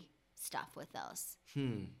fancy stuff with those.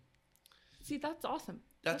 See, that's awesome.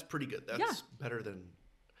 That's pretty good. That's better than.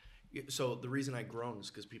 So the reason I groan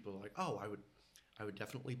is because people are like, oh, I would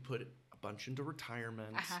definitely put a bunch into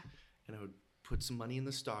retirement, and I would put some money in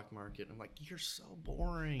the stock market. I'm like, you're so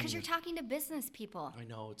boring. Because you're talking to business people. I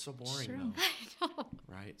know, it's so boring True. though. I know.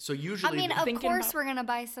 Right? So usually... I mean, of course we're going to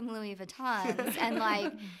buy some Louis Vuittons and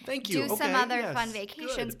like do some other fun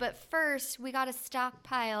vacations. Good. But first, we got to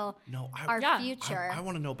stockpile our future. I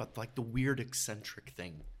want to know about like the weird eccentric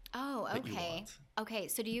thing. Oh, that you okay. want. Okay,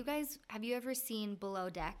 so have you ever seen Below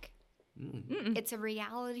Deck? It's a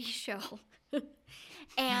reality show.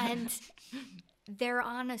 And they're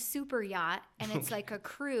on a super yacht, and it's like a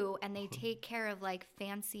crew, and they take care of like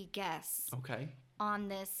fancy guests on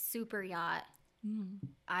this super yacht.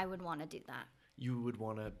 I would want to do that. You would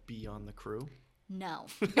want to be on the crew? No.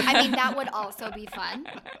 I mean, that would also be fun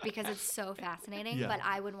because it's so fascinating, but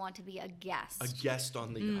I would want to be a guest. A guest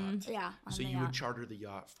on the yacht. Yeah. So you would charter the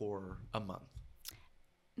yacht for a month?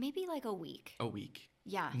 Maybe like a week. A week.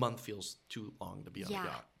 Yeah. A month feels too long to be on the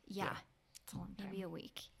yacht. Yeah. It's a long time. Maybe a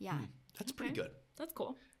week. Yeah. That's pretty good. That's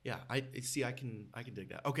cool. Yeah, I see. I can dig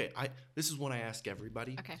that. Okay, this is one I ask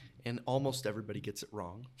everybody. Okay. And almost everybody gets it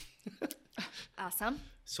wrong. Awesome.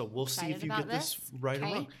 So we'll see Excited if you about get this right or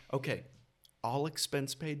wrong. Okay. All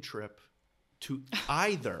expense paid trip to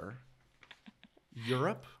either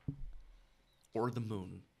Europe or the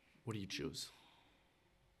moon. What do you choose?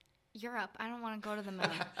 Europe. I don't want to go to the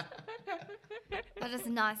moon. That does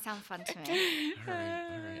not sound fun to me. All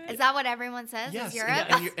right. Is that what everyone says? Yes, is Europe?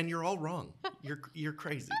 yeah, and you're all wrong. You're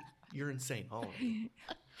crazy. You're insane, all of you.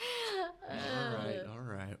 All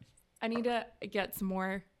right. I need to get some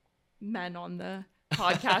more men on the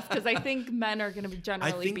podcast because I think men are going to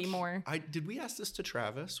generally be more. Did we ask this to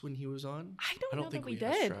Travis when he was on? I don't know think we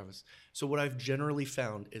asked Travis. So what I've generally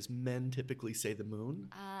found is men typically say the moon,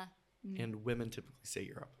 and women typically say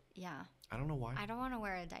Europe. Yeah. I don't know why. I don't want to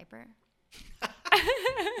wear a diaper. That's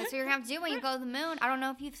what you're going to have to do when you go to the moon. I don't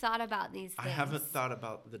know if you've thought about these things. I haven't thought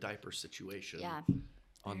about the diaper situation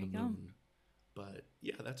on the moon. But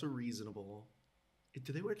yeah, that's a reasonable...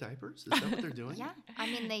 Do they wear diapers? Is that what they're doing? Yeah. I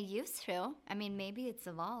mean, they used to. I mean, maybe it's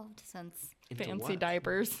evolved since... Into fancy what?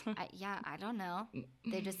 diapers. I don't know.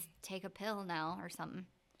 They just take a pill now or something.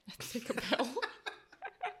 Take a pill.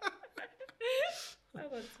 Oh,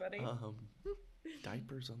 that's funny.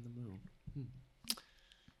 Diapers on the moon.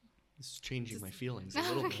 This is changing my feelings a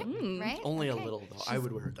little bit. Right? Only a little, though. I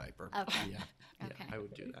would wear a diaper. Okay. Yeah, Okay. I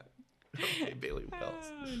would do that. Okay, Bailey, what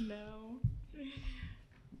else? Oh, no.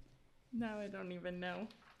 No, I don't even know.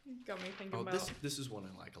 You got me thinking about... This is one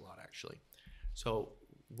I like a lot, actually. So,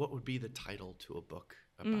 what would be the title to a book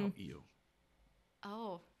about you?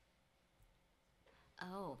 Oh.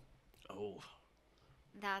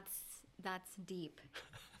 That's deep.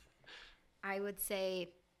 I would say,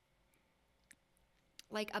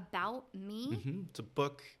 like, about me. Mm-hmm. It's a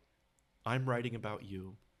book I'm writing about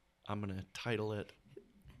you. I'm going to title it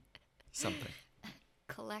something.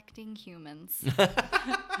 Collecting Humans.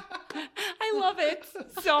 I love it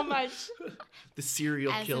so much. The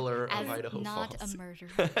serial killer of Idaho not Falls. A murderer.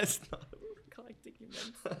 Collecting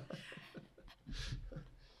Humans.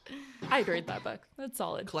 I'd read that book. That's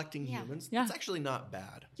solid. Collecting Humans? Yeah. It's actually not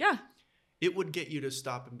bad. Yeah. It would get you to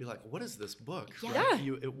stop and be like, what is this book? Yeah. Right?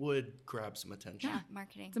 It would grab some attention. Yeah,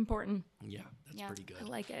 marketing. It's important. Yeah, that's pretty good. I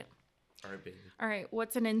like it. All right, baby. All right.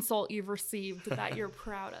 What's an insult you've received that you're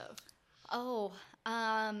proud of?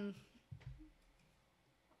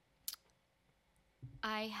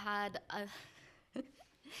 I had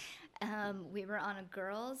we were on a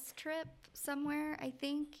girls' trip somewhere, I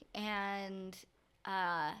think, and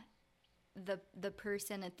the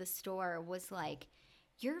person at the store was like,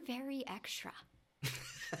 "You're very extra."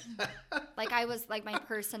 Like I was like, my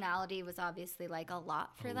personality was obviously like a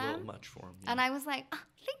lot for them. A little much for them. Yeah. And I was like, oh,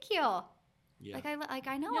 "Thank you." Yeah.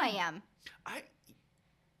 I know I am.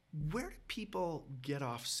 Where do people get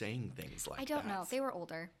off saying things like that? I don't know. They were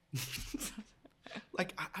older.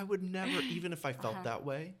 Like I would never, even if I felt that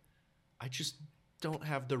way, I just don't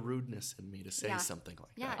have the rudeness in me to say something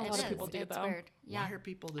like that. a lot of people do, though. Weird. Yeah. Why are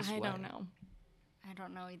people this way? I don't know. I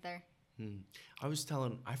don't know either.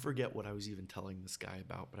 I forget what I was even telling this guy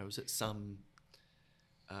about, but I was at some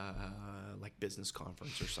like business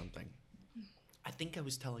conference or something. I think I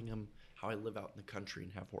was telling him how I live out in the country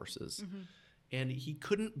and have horses. Mm-hmm. And he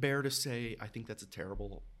couldn't bear to say, I think that's a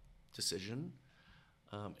terrible decision.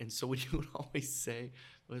 And so what he would always say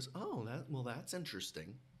was, that's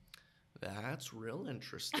interesting. That's real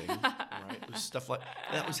interesting, right? It was stuff like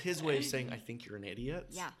that. Was his way of saying, "I think you're an idiot."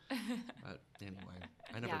 Yeah.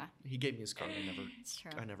 Anyway, he gave me his card.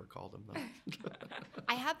 I never called him though.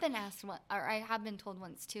 I have been asked I have been told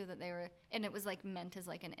once too that they were, and it was like meant as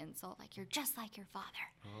like an insult, like you're just like your father.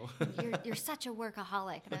 Oh. you're such a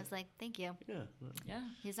workaholic, and I was like, thank you. Yeah.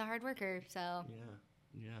 He's a hard worker, so.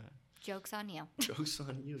 Yeah. Joke's on you. Joke's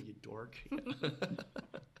on you, you dork.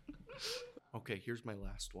 Okay, here's my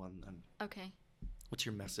last one then. Okay. What's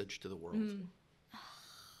your message to the world?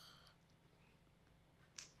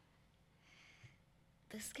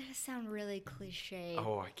 This is going to sound really cliche.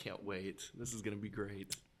 Oh, I can't wait. This is going to be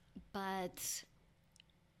great. But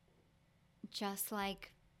just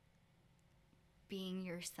like being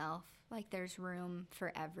yourself, like there's room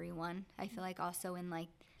for everyone. I feel like also in like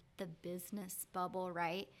the business bubble,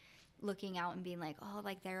 right? Looking out and being like, oh,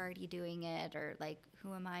 like they're already doing it, or like,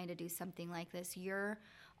 who am I to do something like this? Your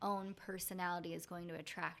own personality is going to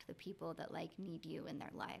attract the people that like need you in their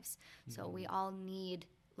lives. Mm-hmm. So we all need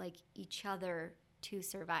like each other to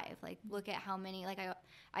survive. Like, look at how many, like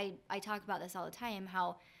I talk about this all the time,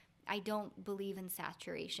 how I don't believe in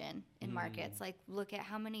saturation in markets. Like, look at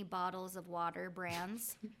how many bottles of water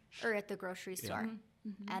brands are at the grocery store. Yeah.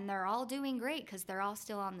 Mm-hmm. And they're all doing great because they're all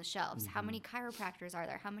still on the shelves. Mm-hmm. How many chiropractors are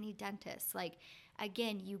there? How many dentists? Like,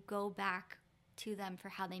 again, you go back to them for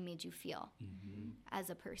how they made you feel as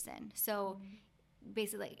a person. So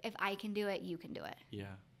basically, if I can do it, you can do it.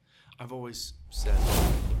 Yeah. I've always said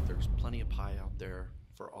I think there's plenty of pie out there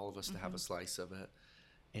for all of us to have a slice of it.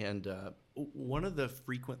 And one of the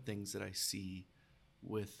frequent things that I see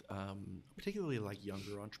with particularly like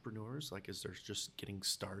younger entrepreneurs, like as they're just getting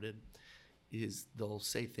started, is they'll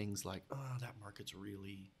say things like, oh, that market's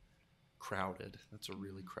really crowded. That's a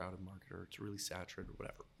really crowded market, or it's really saturated, or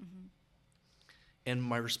whatever. Mm-hmm. And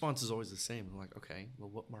my response is always the same. I'm like, okay, well,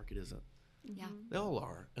 what market is it? Yeah. They all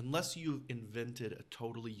are. Unless you've invented a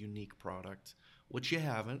totally unique product, which you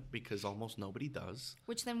haven't because almost nobody does.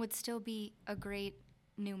 Which then would still be a great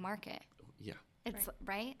new market. Yeah. It's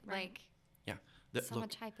right? Like, yeah. So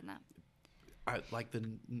much hype in that. I like the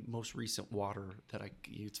most recent water that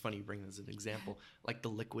it's funny you bring this as an example, like the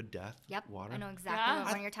Liquid Death water. I know exactly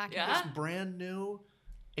what one you're talking about. It's brand new.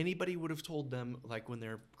 Anybody would have told them, like, when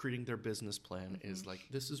they're creating their business plan, is like,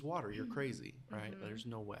 this is water. You're crazy, right? There's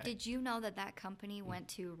no way. Did you know that company went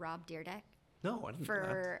to Rob Dyrdek? No, I didn't know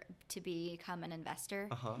that. To become an investor,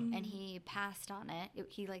 and he passed on it.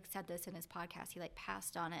 He like said this in his podcast. He like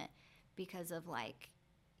passed on it because of like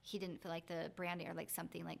he didn't feel like the branding or like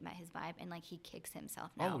something like met his vibe, and like he kicks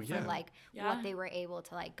himself now for like what they were able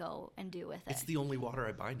to like go and do with it. It's the only water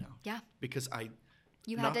I buy now. Yeah, because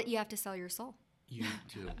you have to sell your soul. You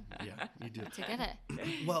do, yeah, you do to get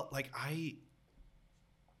it. Well, like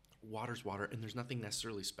water's water, and there's nothing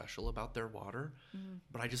necessarily special about their water,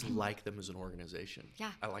 but I just like them as an organization.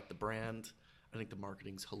 Yeah, I like the brand. I think the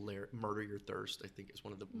marketing's hilarious. Murder Your Thirst, I think, is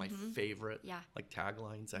one of my favorite like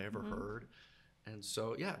taglines I ever heard. And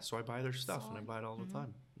so, so I buy their stuff, and I buy it all the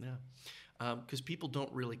time. Yeah. Because people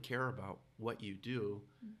don't really care about what you do.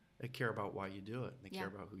 They care about why you do it. And they care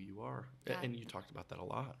about who you are. Yeah. And you talked about that a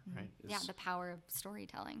lot, right? The power of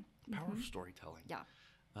storytelling. Power of storytelling. Yeah.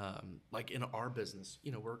 Like in our business,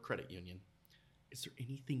 we're a credit union. Is there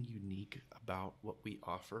anything unique about what we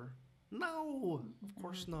offer? No, of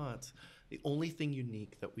course not. The only thing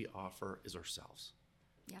unique that we offer is ourselves.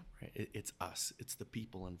 Yeah. Right? It's us. It's the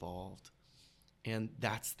people involved. And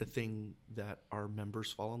that's the thing that our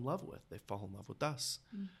members fall in love with. They fall in love with us.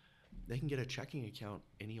 They can get a checking account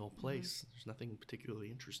any old place. There's nothing particularly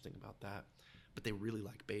interesting about that. But they really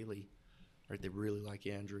like Bailey, right? They really like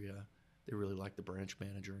Andrea. They really like the branch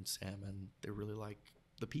manager and Salmon. They really like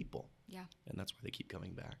the people. Yeah. And that's why they keep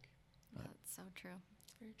coming back. That's so true.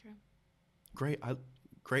 It's very true.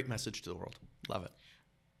 Great message to the world. Love it.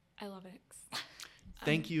 I love it.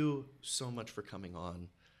 Thank you so much for coming on.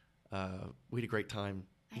 We had a great time.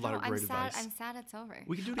 A lot of great advice. I'm sad it's over.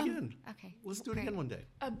 We can do it again. Okay. Let's do it again one day.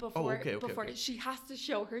 Before she has to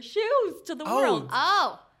show her shoes to the world.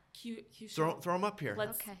 Oh. Cute throw them up here.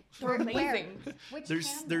 They're amazing. Which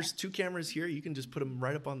there's two cameras here. You can just put them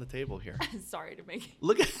right up on the table here. Sorry to make it.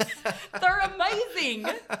 Look at They're amazing.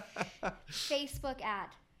 Facebook ad.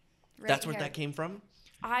 Right That's where here. that came from?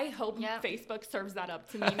 I hope Facebook serves that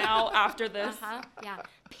up to me now after this. Yeah.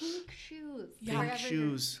 Pink shoes. Yeah. Pink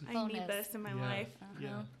shoes. I need this in my life.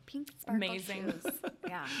 Yeah. Pink sparkle amazing shoes.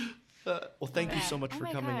 Yeah. Well, thank you so much for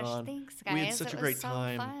coming on. Thanks, guys. We had such a great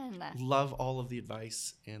time. Fun. Love all of the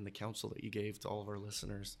advice and the counsel that you gave to all of our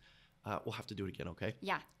listeners. We'll have to do it again, okay?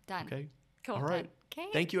 Yeah, done. Okay. Cool. All right. Okay.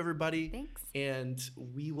 Thank you, everybody. Thanks. And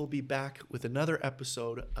we will be back with another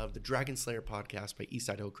episode of the Dragon Slayer podcast by East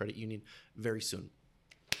Idaho Credit Union very soon.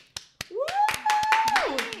 Woo!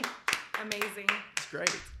 Amazing. It's great.